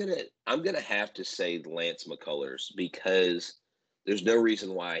 I'm gonna have to say Lance McCullers, because there's no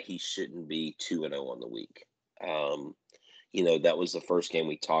reason why he shouldn't be 2-0 on the week. That was the first game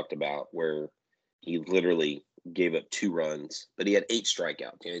we talked about where he literally gave up 2 runs, but he had 8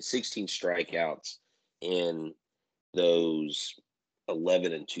 strikeouts. He had 16 strikeouts in those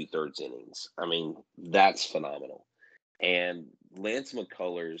 11 2/3 innings. I mean, that's phenomenal. And Lance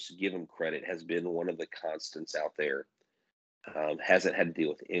McCullers, give him credit, has been one of the constants out there. Hasn't had to deal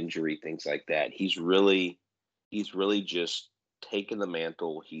with injury, things like that. He's really just taken the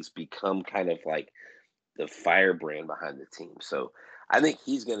mantle. He's become kind of like the firebrand behind the team. So I think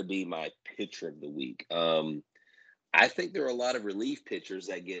he's going to be my pitcher of the week. I think there are a lot of relief pitchers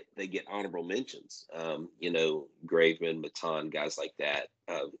that get honorable mentions. Graveman, Matan, guys like that.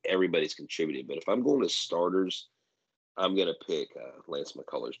 Everybody's contributed. But if I'm going to starters, I'm going to pick Lance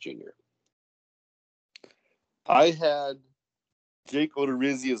McCullers Jr. I had Jake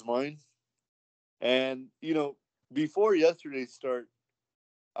Odorizzi as mine. And, before yesterday's start,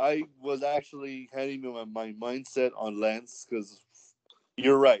 I was actually having my mindset on Lance, because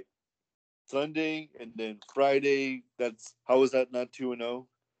you're right. Sunday and then Friday, how is that not 2-0?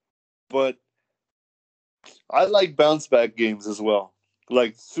 But I like bounce back games as well,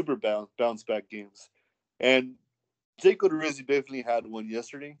 like super bounce back games. And Jake Odorizzi definitely had one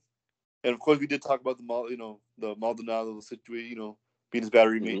yesterday. And of course, we did talk about the Maldonado situation, being his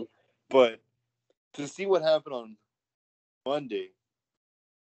battery mate. But to see what happened on Monday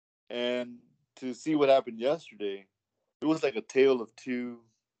and to see what happened yesterday, it was like a tale of two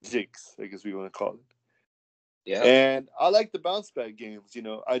Jakes, I guess we want to call it. Yeah. And I like the bounce back games.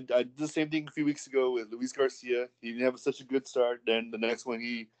 I did the same thing a few weeks ago with Luis Garcia. He didn't have such a good start. Then the next one,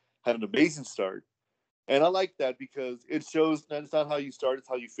 he had an amazing start. And I like that because it shows that it's not how you start, it's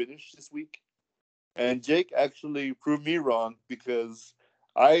how you finish this week. And Jake actually proved me wrong, because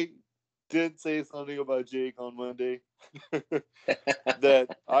I did say something about Jake on Monday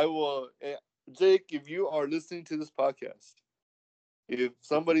that I will. Jake, if you are listening to this podcast, if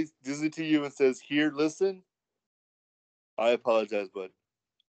somebody does it to you and says, "Here, listen," I apologize, bud.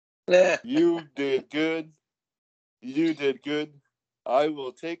 You did good. You did good. I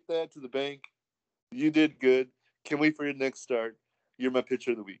will take that to the bank. You did good. Can't wait for your next start. You're my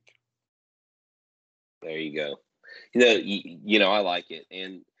pitcher of the week. There you go. I like it.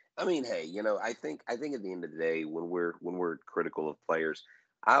 And I mean, hey, I think at the end of the day, when we're critical of players,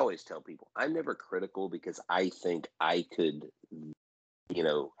 I always tell people I'm never critical because I think I could,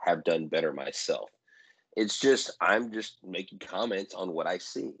 have done better myself. It's just I'm just making comments on what I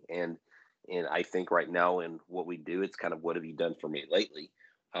see, and I think right now in what we do, it's kind of what have you done for me lately,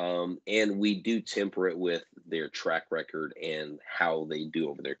 and we do temper it with their track record and how they do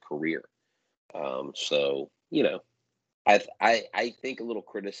over their career. So I think a little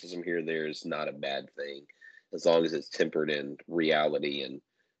criticism here or there is not a bad thing, as long as it's tempered in reality,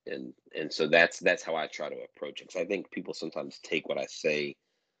 and so that's how I try to approach it. Because I think people sometimes take what I say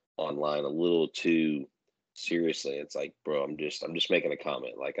online a little too seriously. It's like, bro, I'm just making a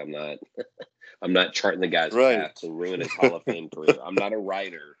comment. Like I'm not charting the guy's path to ruin his Hall of Fame career. I'm not a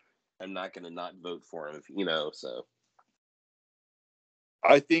writer. I'm not going to not vote for him. So.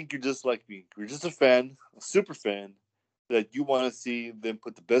 I think you're just like me. You're just a fan, a super fan, that you want to see them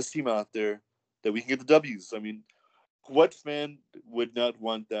put the best team out there, that we can get the W's. I mean, what fan would not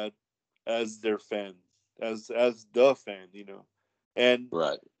want that as their fan, as the fan, you know? And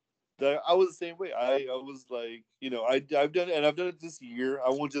Right. I was the same way. I was like, you know, I've done it, and I've done it this year. I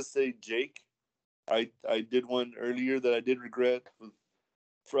won't just say Jake. I did one earlier that I did regret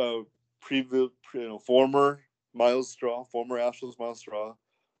from previous, former Miles Straw, former Astros Miles Straw,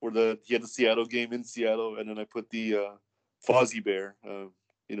 where he had the Seattle game in Seattle, and then I put the Fozzie Bear,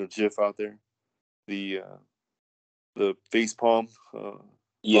 GIF out there, the face palm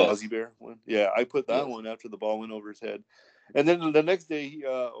Yes. Fozzie Bear one. Yeah, I put that Yes. one after the ball went over his head, and then the next day,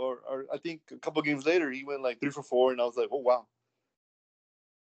 or I think a couple games later, he went like 3 for 4, and I was like, oh wow,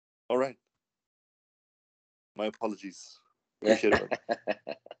 all right, my apologies, appreciate it,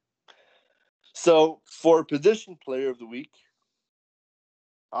 buddy. So for position player of the week,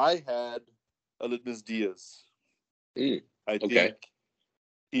 I had Aledmys Diaz. I Okay. think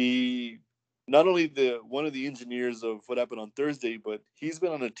he not only one of the engineers of what happened on Thursday, but he's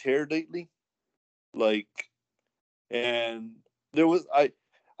been on a tear lately. Like, and there was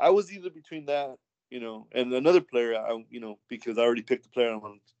I was either between that, and another player. Because I already picked the player.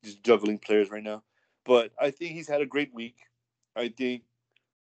 I'm just juggling players right now, but I think he's had a great week. I think,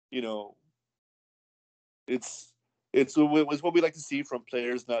 you know, it's what we like to see from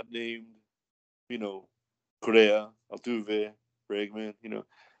players not named, you know, Correa, Altuve, Bregman.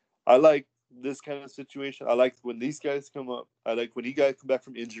 I like this kind of situation. I like when these guys come up. I like when guys come back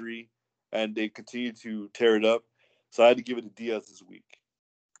from injury and they continue to tear it up. So I had to give it to Diaz this week.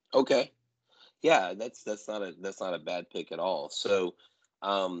 Okay. Yeah, that's not a bad pick at all. So,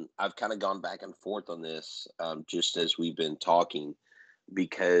 I've kind of gone back and forth on this, just as we've been talking,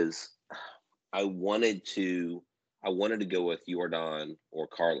 because I wanted to I wanted to go with Jordan or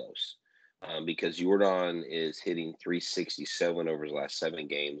Carlos, because Jordan is hitting 367 over his last 7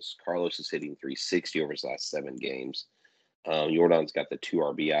 games. Carlos is hitting 360 over his last 7 games. Jordan's got the 2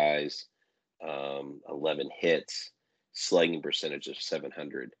 RBIs, 11 hits, slugging percentage of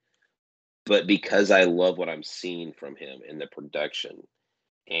 700. But because I love what I'm seeing from him in the production,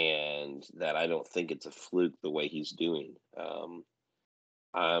 and that I don't think it's a fluke the way he's doing,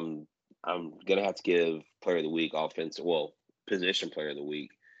 I'm I'm gonna have to give player of the week position player of the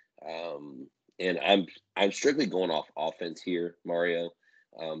week. Um, and I'm strictly going off offense here, Mario.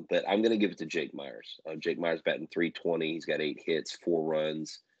 But I'm gonna give it to Jake Myers. Jake Myers batting 320. He's got 8 hits, 4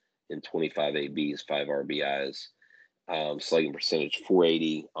 runs, and 25 ABs, 5 RBIs. Slugging percentage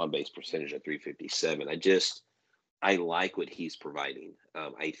 480, on base percentage of 357. I like what he's providing.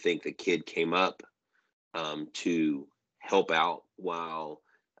 I think the kid came up to help out while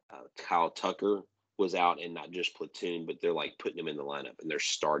Kyle Tucker was out, and not just platoon, but they're like putting him in the lineup and they're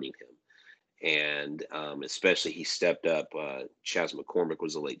starting him. And especially he stepped up. Chas McCormick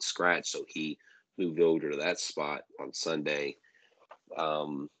was a late scratch, so he moved over to that spot on Sunday.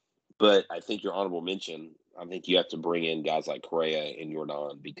 But I think your honorable mention, I think you have to bring in guys like Correa and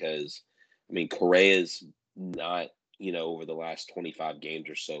Jordan, because, I mean, Correa's not, over the last 25 games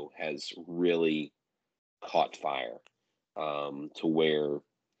or so, has really caught fire, to where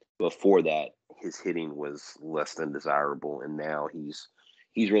before that his hitting was less than desirable, and now he's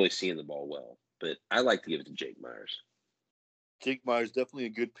really seeing the ball well. But I like to give it to Jake Myers. Jake Myers, definitely a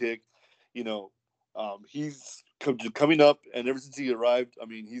good pick. He's coming up, and ever since he arrived, I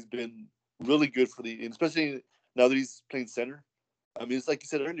mean, he's been really good especially now that he's playing center. I mean, it's like you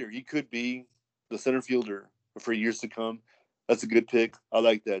said earlier, he could be the center fielder for years to come. That's a good pick. I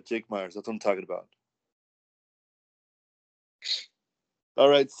like that. Jake Myers, that's what I'm talking about. All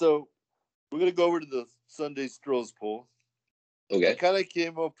right, so we're going to go over to the Sunday Stros poll. Okay. I kind of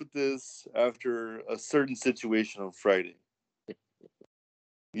came up with this after a certain situation on Friday.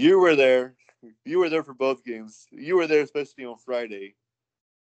 You were there. You were there for both games. You were there, especially on Friday.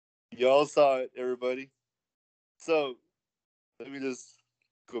 Y'all saw it, everybody. So let me just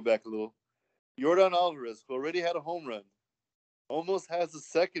go back a little. Jordan Alvarez, who already had a home run, almost has a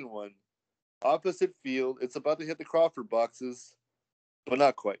second one. Opposite field. It's about to hit the Crawford boxes, but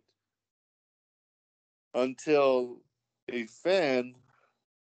not quite. Until a fan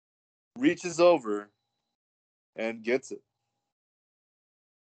reaches over and gets it.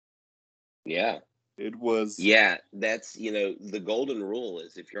 Yeah. It was. Yeah, that's, the golden rule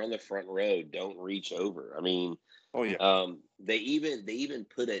is, if you're on the front row, don't reach over. I mean, Oh yeah. they even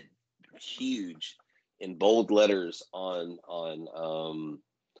put it huge in bold letters on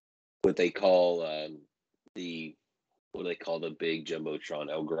what they call the big jumbotron,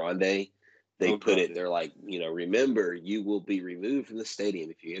 El Grande. they Oh, put God, it. They're like, remember, you will be removed from the stadium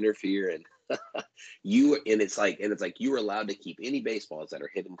if you interfere, and it's like you were allowed to keep any baseballs that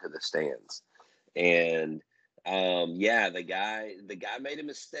are hit into the stands. And yeah, the guy made a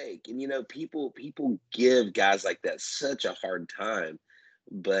mistake, and people give guys like that such a hard time,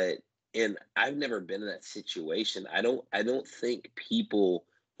 but and I've never been in that situation. I don't think people,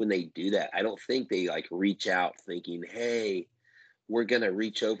 when they do that, I don't think they like reach out thinking, hey, we're gonna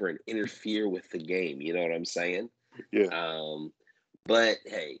reach over and interfere with the game. You know what I'm saying? yeah. But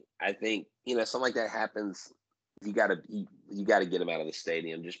hey, I think something like that happens. You gotta get them out of the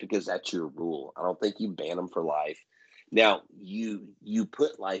stadium just because that's your rule. I don't think you ban them for life. Now you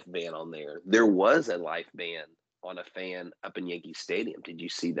put life ban on there. There was a life ban on a fan up in Yankee Stadium. Did you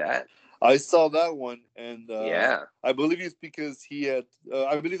see that? I saw that one, and Yeah. I believe it's because he had.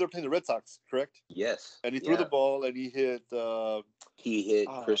 I believe they're playing the Red Sox, correct? Yes. And he threw the Yeah. ball, and he hit. He hit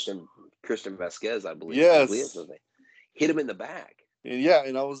Ah, Christian Vasquez, I believe. I believe that's yes, his name. Hit him in the back. and yeah,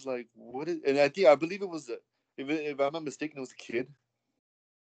 and I was like, "What is?" And I believe it was. If I'm not mistaken, it was a kid,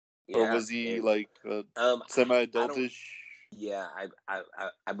 or Yeah. was he And like I don't. semi-adultish? Yeah,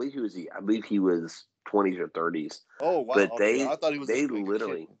 I believe he was 20s or 30s, Oh wow, but okay. they I thought he was they like a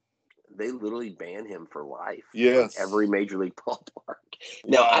kid. literally banned him for life from Yes. every major league ballpark.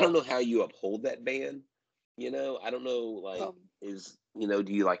 Now I don't Wow. know how you uphold that ban. I don't know. Like, Um,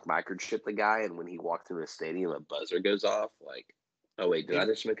 do you like microchip the guy, and when he walks into a stadium, a buzzer goes off? Like, oh wait, did I it,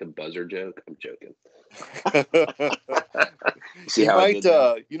 just make a buzzer joke? I'm joking. You see he how I might. did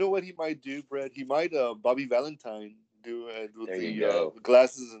that? You know what he might do, Brett? He might. Bobby Valentine do with There you the go.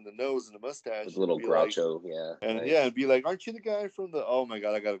 glasses and the nose and the With mustache, a and little be like, Groucho, yeah, and yeah, nice. and be like, "Aren't you the guy from the?" Oh my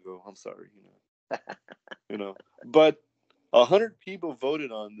God, I gotta go. I'm sorry. But 100 people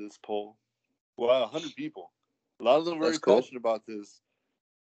voted on this poll. Wow, 100 people. A lot of them That's very cool. passionate about this.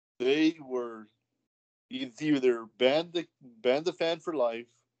 They were either ban the fan for life,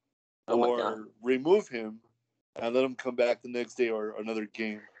 Oh my God. or remove him and let him come back the next day or another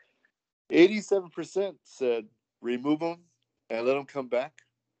game. 87% said remove him and let him come back.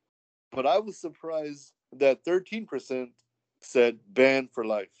 But I was surprised that 13% said ban for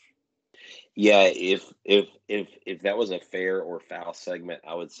life. Yeah, if that was a fair or foul segment,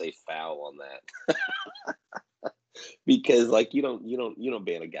 I would say foul on that. Because like you don't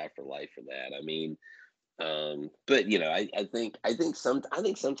ban a guy for life for that. I mean, but I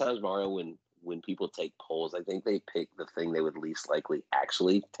think sometimes, Mario, when people take polls, I think they pick the thing they would least likely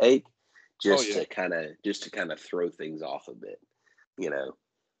actually take, Oh just yeah. to kind of throw things off a bit, you know.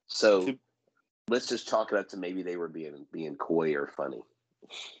 So To, let's just chalk it up to maybe they were being coy or funny.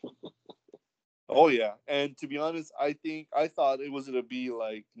 oh yeah. And to be honest, I thought it was gonna be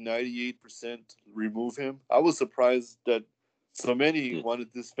like 98% remove him. I was surprised that so many Hmm.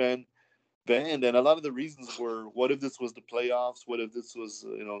 wanted this fan banned, and a lot of the reasons were, what if this was the playoffs? What if this was,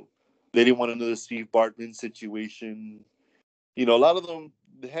 they didn't want another Steve Bartman situation? A lot of them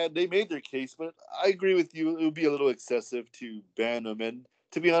they made their case, but I agree with you. It would be a little excessive to ban them, and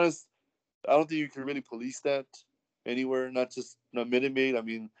to be honest, I don't think you can really police that anywhere. Not Minute Maid. I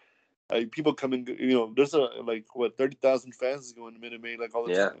mean, people come and there's like what 30,000 fans going to Minute Maid like all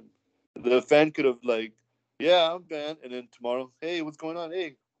the Yeah, time. The fan could have like, yeah, I'm banned, and then tomorrow, hey, what's going on?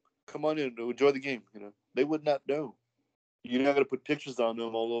 Hey, come on in, enjoy the game. They would not know. You're not gonna put pictures on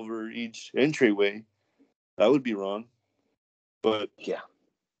them all over each entryway. That would be wrong. But yeah.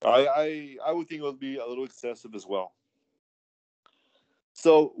 I would think it would be a little excessive as well.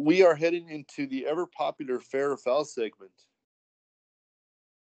 So we are heading into the ever popular fair or foul segment.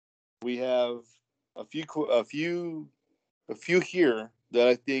 We have a few here that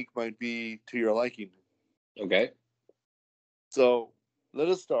I think might be to your liking. Okay. So let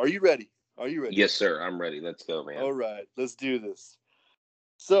us start. Are you ready? Are you ready? Yes, sir. I'm ready. Let's go, man. All right, let's do this.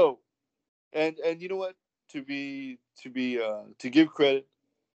 So, and you know what? To give credit,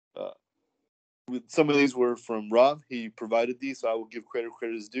 uh, with some of these were from Rob. He provided these, so I will give credit where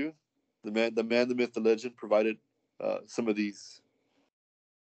credit is due. The myth, the legend provided some of these.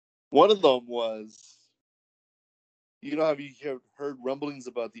 One of them was, have you heard rumblings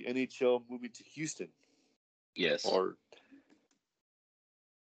about the NHL moving to Houston? Yes. Or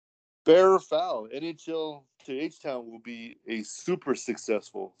fair or foul, NHL to H Town will be a super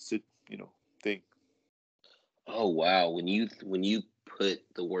successful, thing. Oh wow. When you put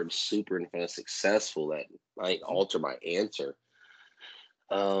the word super in front of successful, that might Mhm. alter my answer.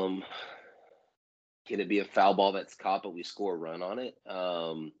 Um, can it be a foul ball that's caught, but we score a run on it?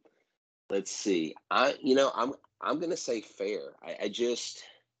 Let's see. I'm gonna say fair. I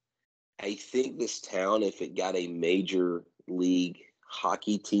think this town, if it got a major league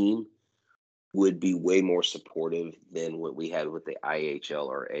hockey team, would be way more supportive than what we had with the IHL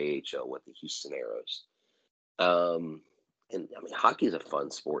or AHL with the Houston Aeros. And I mean, hockey is a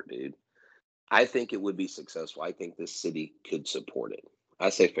fun sport, dude. I think it would be successful. I think this city could support it. I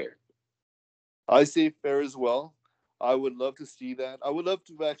say fair. I say fair as well. I would love to see that. I would love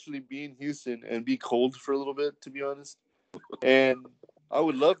to actually be in Houston and be cold for a little bit, to be honest. And I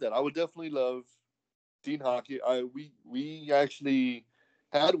would love that. I would definitely love seeing hockey. We actually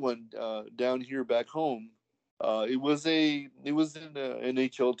had one down here back home. It was an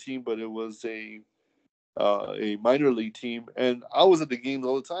NHL team, but it was a minor league team, and I was at the games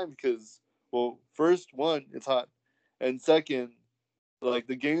all the time because, well, first one, it's hot, and second, like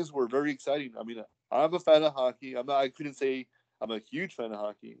the games were very exciting. I mean, I'm a fan of hockey. I'm not. I couldn't say I'm a huge fan of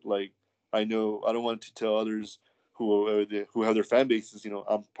hockey. Like I know I don't want to tell others who have their fan bases.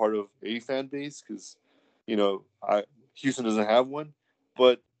 I'm part of a fan base because, I Houston doesn't have one.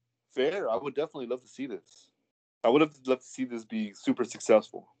 But fair, I would definitely love to see this. I would have loved to see this be super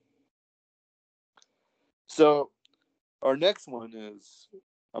successful. So our next one is,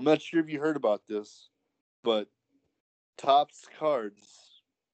 I'm not sure if you heard about this, but Topps Cards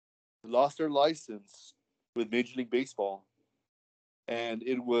lost their license with Major League Baseball, and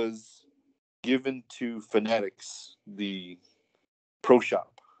it was given to Fanatics, the pro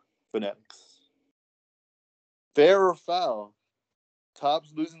shop. Fanatics. Fair or foul,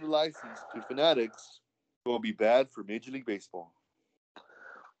 Topps losing the license to Fanatics will be bad for Major League Baseball.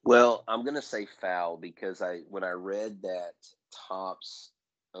 Well, I'm gonna say foul because when I read that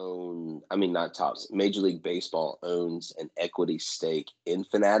not Topps, Major League Baseball owns an equity stake in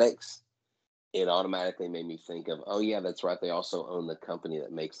Fanatics, it automatically made me think of, oh yeah, that's right, they also own the company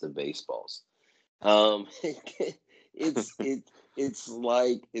that makes the baseballs. It's it's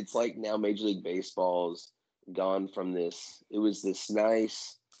like now Major League Baseball's gone from this. It was this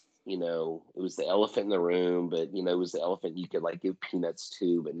nice, it was the elephant in the room, but it was the elephant you could like give peanuts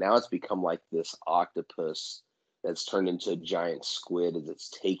to. But now it's become like this octopus that's turned into a giant squid as it's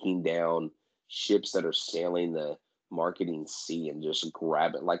taking down ships that are sailing the marketing sea and just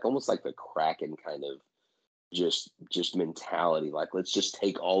grab it, like almost like the Kraken kind of just mentality. Like let's just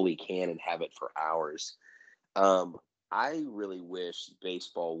take all we can and have it for ours. I really wish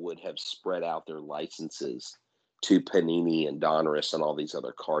baseball would have spread out their licenses to Panini and Donruss and all these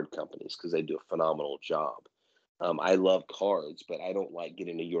other card companies because they do a phenomenal job. I love cards, but I don't like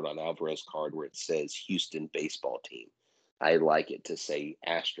getting a Yordan Alvarez card where it says Houston baseball team. I like it to say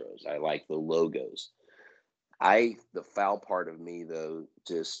Astros. I like the logos. The foul part of me though,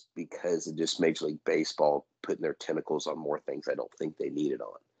 just because it just makes like baseball putting their tentacles on more things I don't think they need it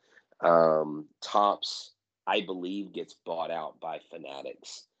on. Topps, I believe, gets bought out by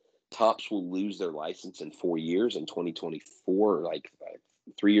Fanatics. Topps will lose their license in 4 years in 2024, like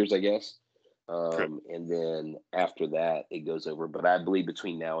 3 years, I guess. And then after that, it goes over. But I believe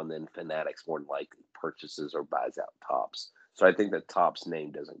between now and then, Fanatics more than likely purchases or buys out Topps. So I think that Topps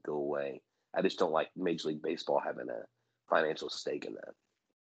name doesn't go away. I just don't like Major League Baseball having a financial stake in that.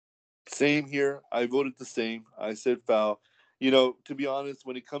 Same here. I voted the same. I said foul. To be honest,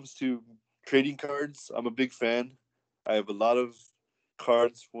 when it comes to trading cards, I'm a big fan. I have a lot of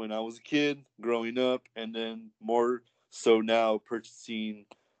cards when I was a kid growing up, and then more so now purchasing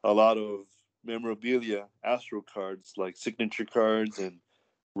a lot of memorabilia, Astro cards, like signature cards and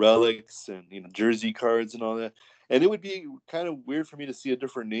relics and jersey cards and all that. And it would be kind of weird for me to see a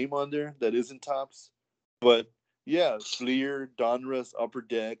different name on there that isn't Topps. But yeah, Fleer, Donruss, Upper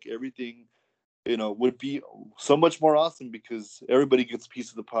Deck, everything, would be so much more awesome because everybody gets a piece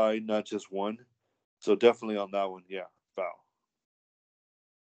of the pie, not just one. So definitely on that one, yeah, foul.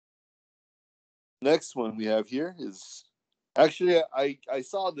 Next one we have here is actually I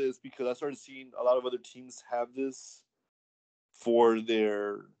saw this because I started seeing a lot of other teams have this for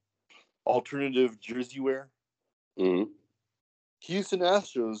their alternative jersey wear. Mm-hmm. Houston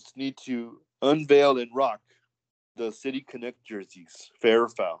Astros need to unveil and rock the City Connect jerseys. Fair or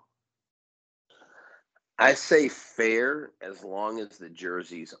foul? I say fair as long as the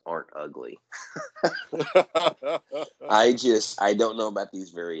jerseys aren't ugly. I don't know about these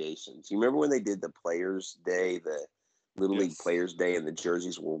variations. You remember when they did the Players Day, the Little League Players Day, and the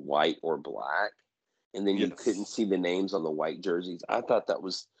jerseys were white or black, and then you couldn't see the names on the white jerseys? I thought that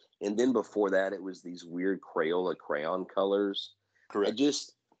was, and then before that, it was these weird Crayola crayon colors. Correct.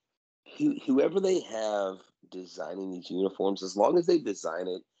 Whoever they have designing these uniforms, as long as they design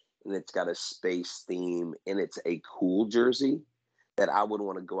it and it's got a space theme and it's a cool jersey that I would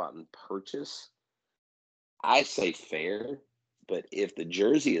want to go out and purchase, I say fair. But if the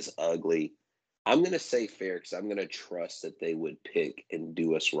jersey is ugly, I'm going to say fair because I'm going to trust that they would pick and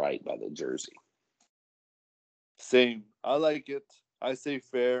do us right by the jersey. Same. I like it. I say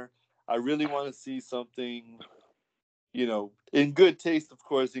fair. I really want to see something, in good taste, of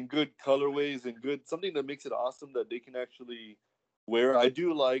course, in good colorways, and good something that makes it awesome that they can actually wear. I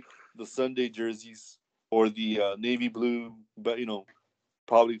do like the Sunday jerseys or the navy blue, but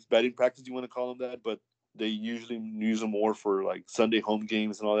probably batting practice. You want to call them that, but they usually use them more for like Sunday home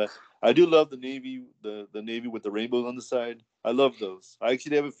games and all that. I do love the navy, the navy with the rainbows on the side. I love those. I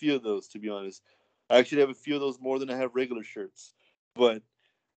actually have a few of those, to be honest. I actually have a few of those more than I have regular shirts. But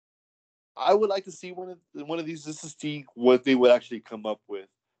I would like to see one of these just to see what they would actually come up with.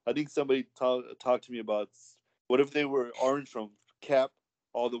 I think somebody talked to me about what if they were orange from cap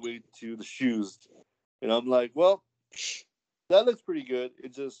all the way to the shoes, and I'm like, well, that looks pretty good.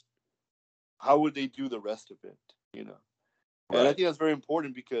 It just how would they do the rest of it, you know? And I Right. think that's very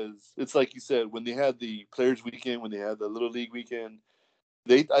important because it's like you said, when they had the Players Weekend, when they had the Little League Weekend,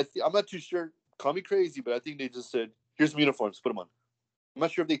 I'm not too sure. Call me crazy, but I think they just said, "Here's some uniforms, put them on." I'm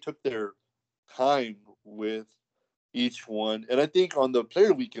not sure if they took their time with each one. And I think on the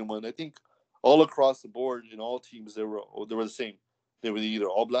Player Weekend one, I think all across the board in all teams they were the same. They were either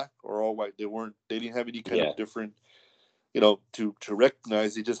all black or all white. They didn't have any kind Yeah. of different, to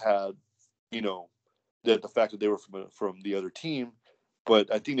recognize. They just had, you know, the fact that they were from the other team.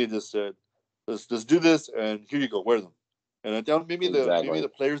 But I think they just said, let's do this, and here you go, wear them. And I thought maybe Exactly. the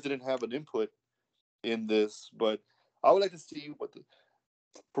players didn't have an input in this, but I would like to see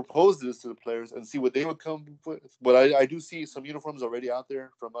propose this to the players and see what they would come with. But I do see some uniforms already out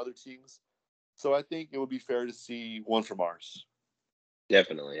there from other teams, so I think it would be fair to see one from ours.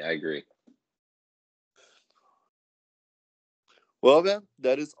 Definitely. I agree. Well, man,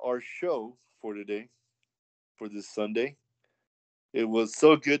 that is our show for today, for this Sunday. It was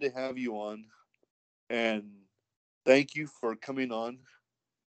so good to have you on, and thank you for coming on,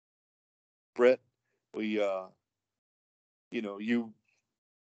 Brett. We, you,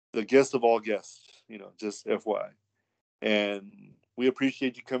 the guest of all guests, just FYI. And we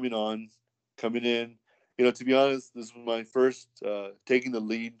appreciate you coming on, coming in. To be honest, this was my first taking the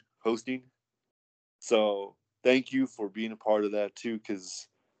lead hosting. So thank you for being a part of that too, because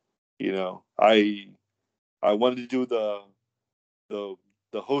I wanted to do the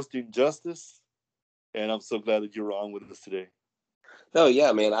the hosting justice, and I'm so glad that you're on with us today. No,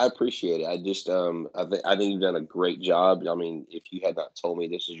 yeah, man, I appreciate it. I think you've done a great job. I mean, if you had not told me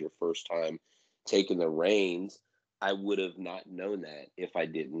this is your first time taking the reins, I would have not known that if I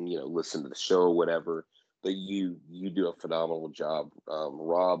didn't, listen to the show or whatever. But you do a phenomenal job.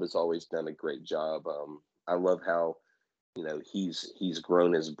 Rob has always done a great job. I love how he's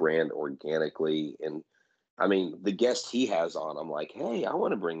grown his brand organically, and I mean, the guest he has on, I'm like, hey, I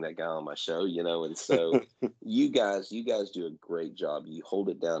want to bring that guy on my show, and so you guys do a great job. You hold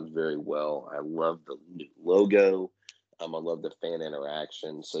it down very well. I love the new logo. I love the fan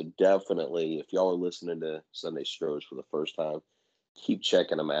interaction. So definitely, if y'all are listening to Sunday Stros for the first time, keep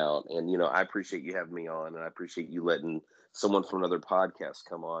checking them out. And I appreciate you having me on, and I appreciate you letting someone from another podcast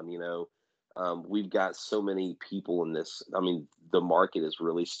come on. We've got so many people in this. I mean, the market is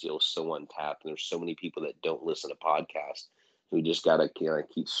really still so untapped, and there's so many people that don't listen to podcasts. We just got to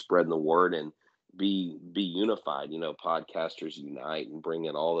keep spreading the word and be unified. Podcasters unite and bring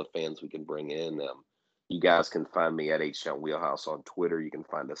in all the fans we can bring in. You guys can find me at H-Town Wheelhouse on Twitter. You can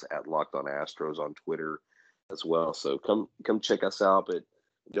find us at Locked On Astros on Twitter as well. So come check us out, but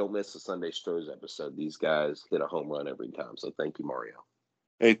don't miss the Sunday Stros episode. These guys hit a home run every time. So thank you, Mario.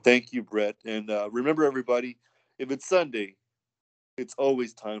 Hey, thank you, Brett. And remember, everybody, if it's Sunday, it's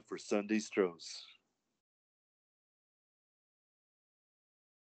always time for Sunday Stros.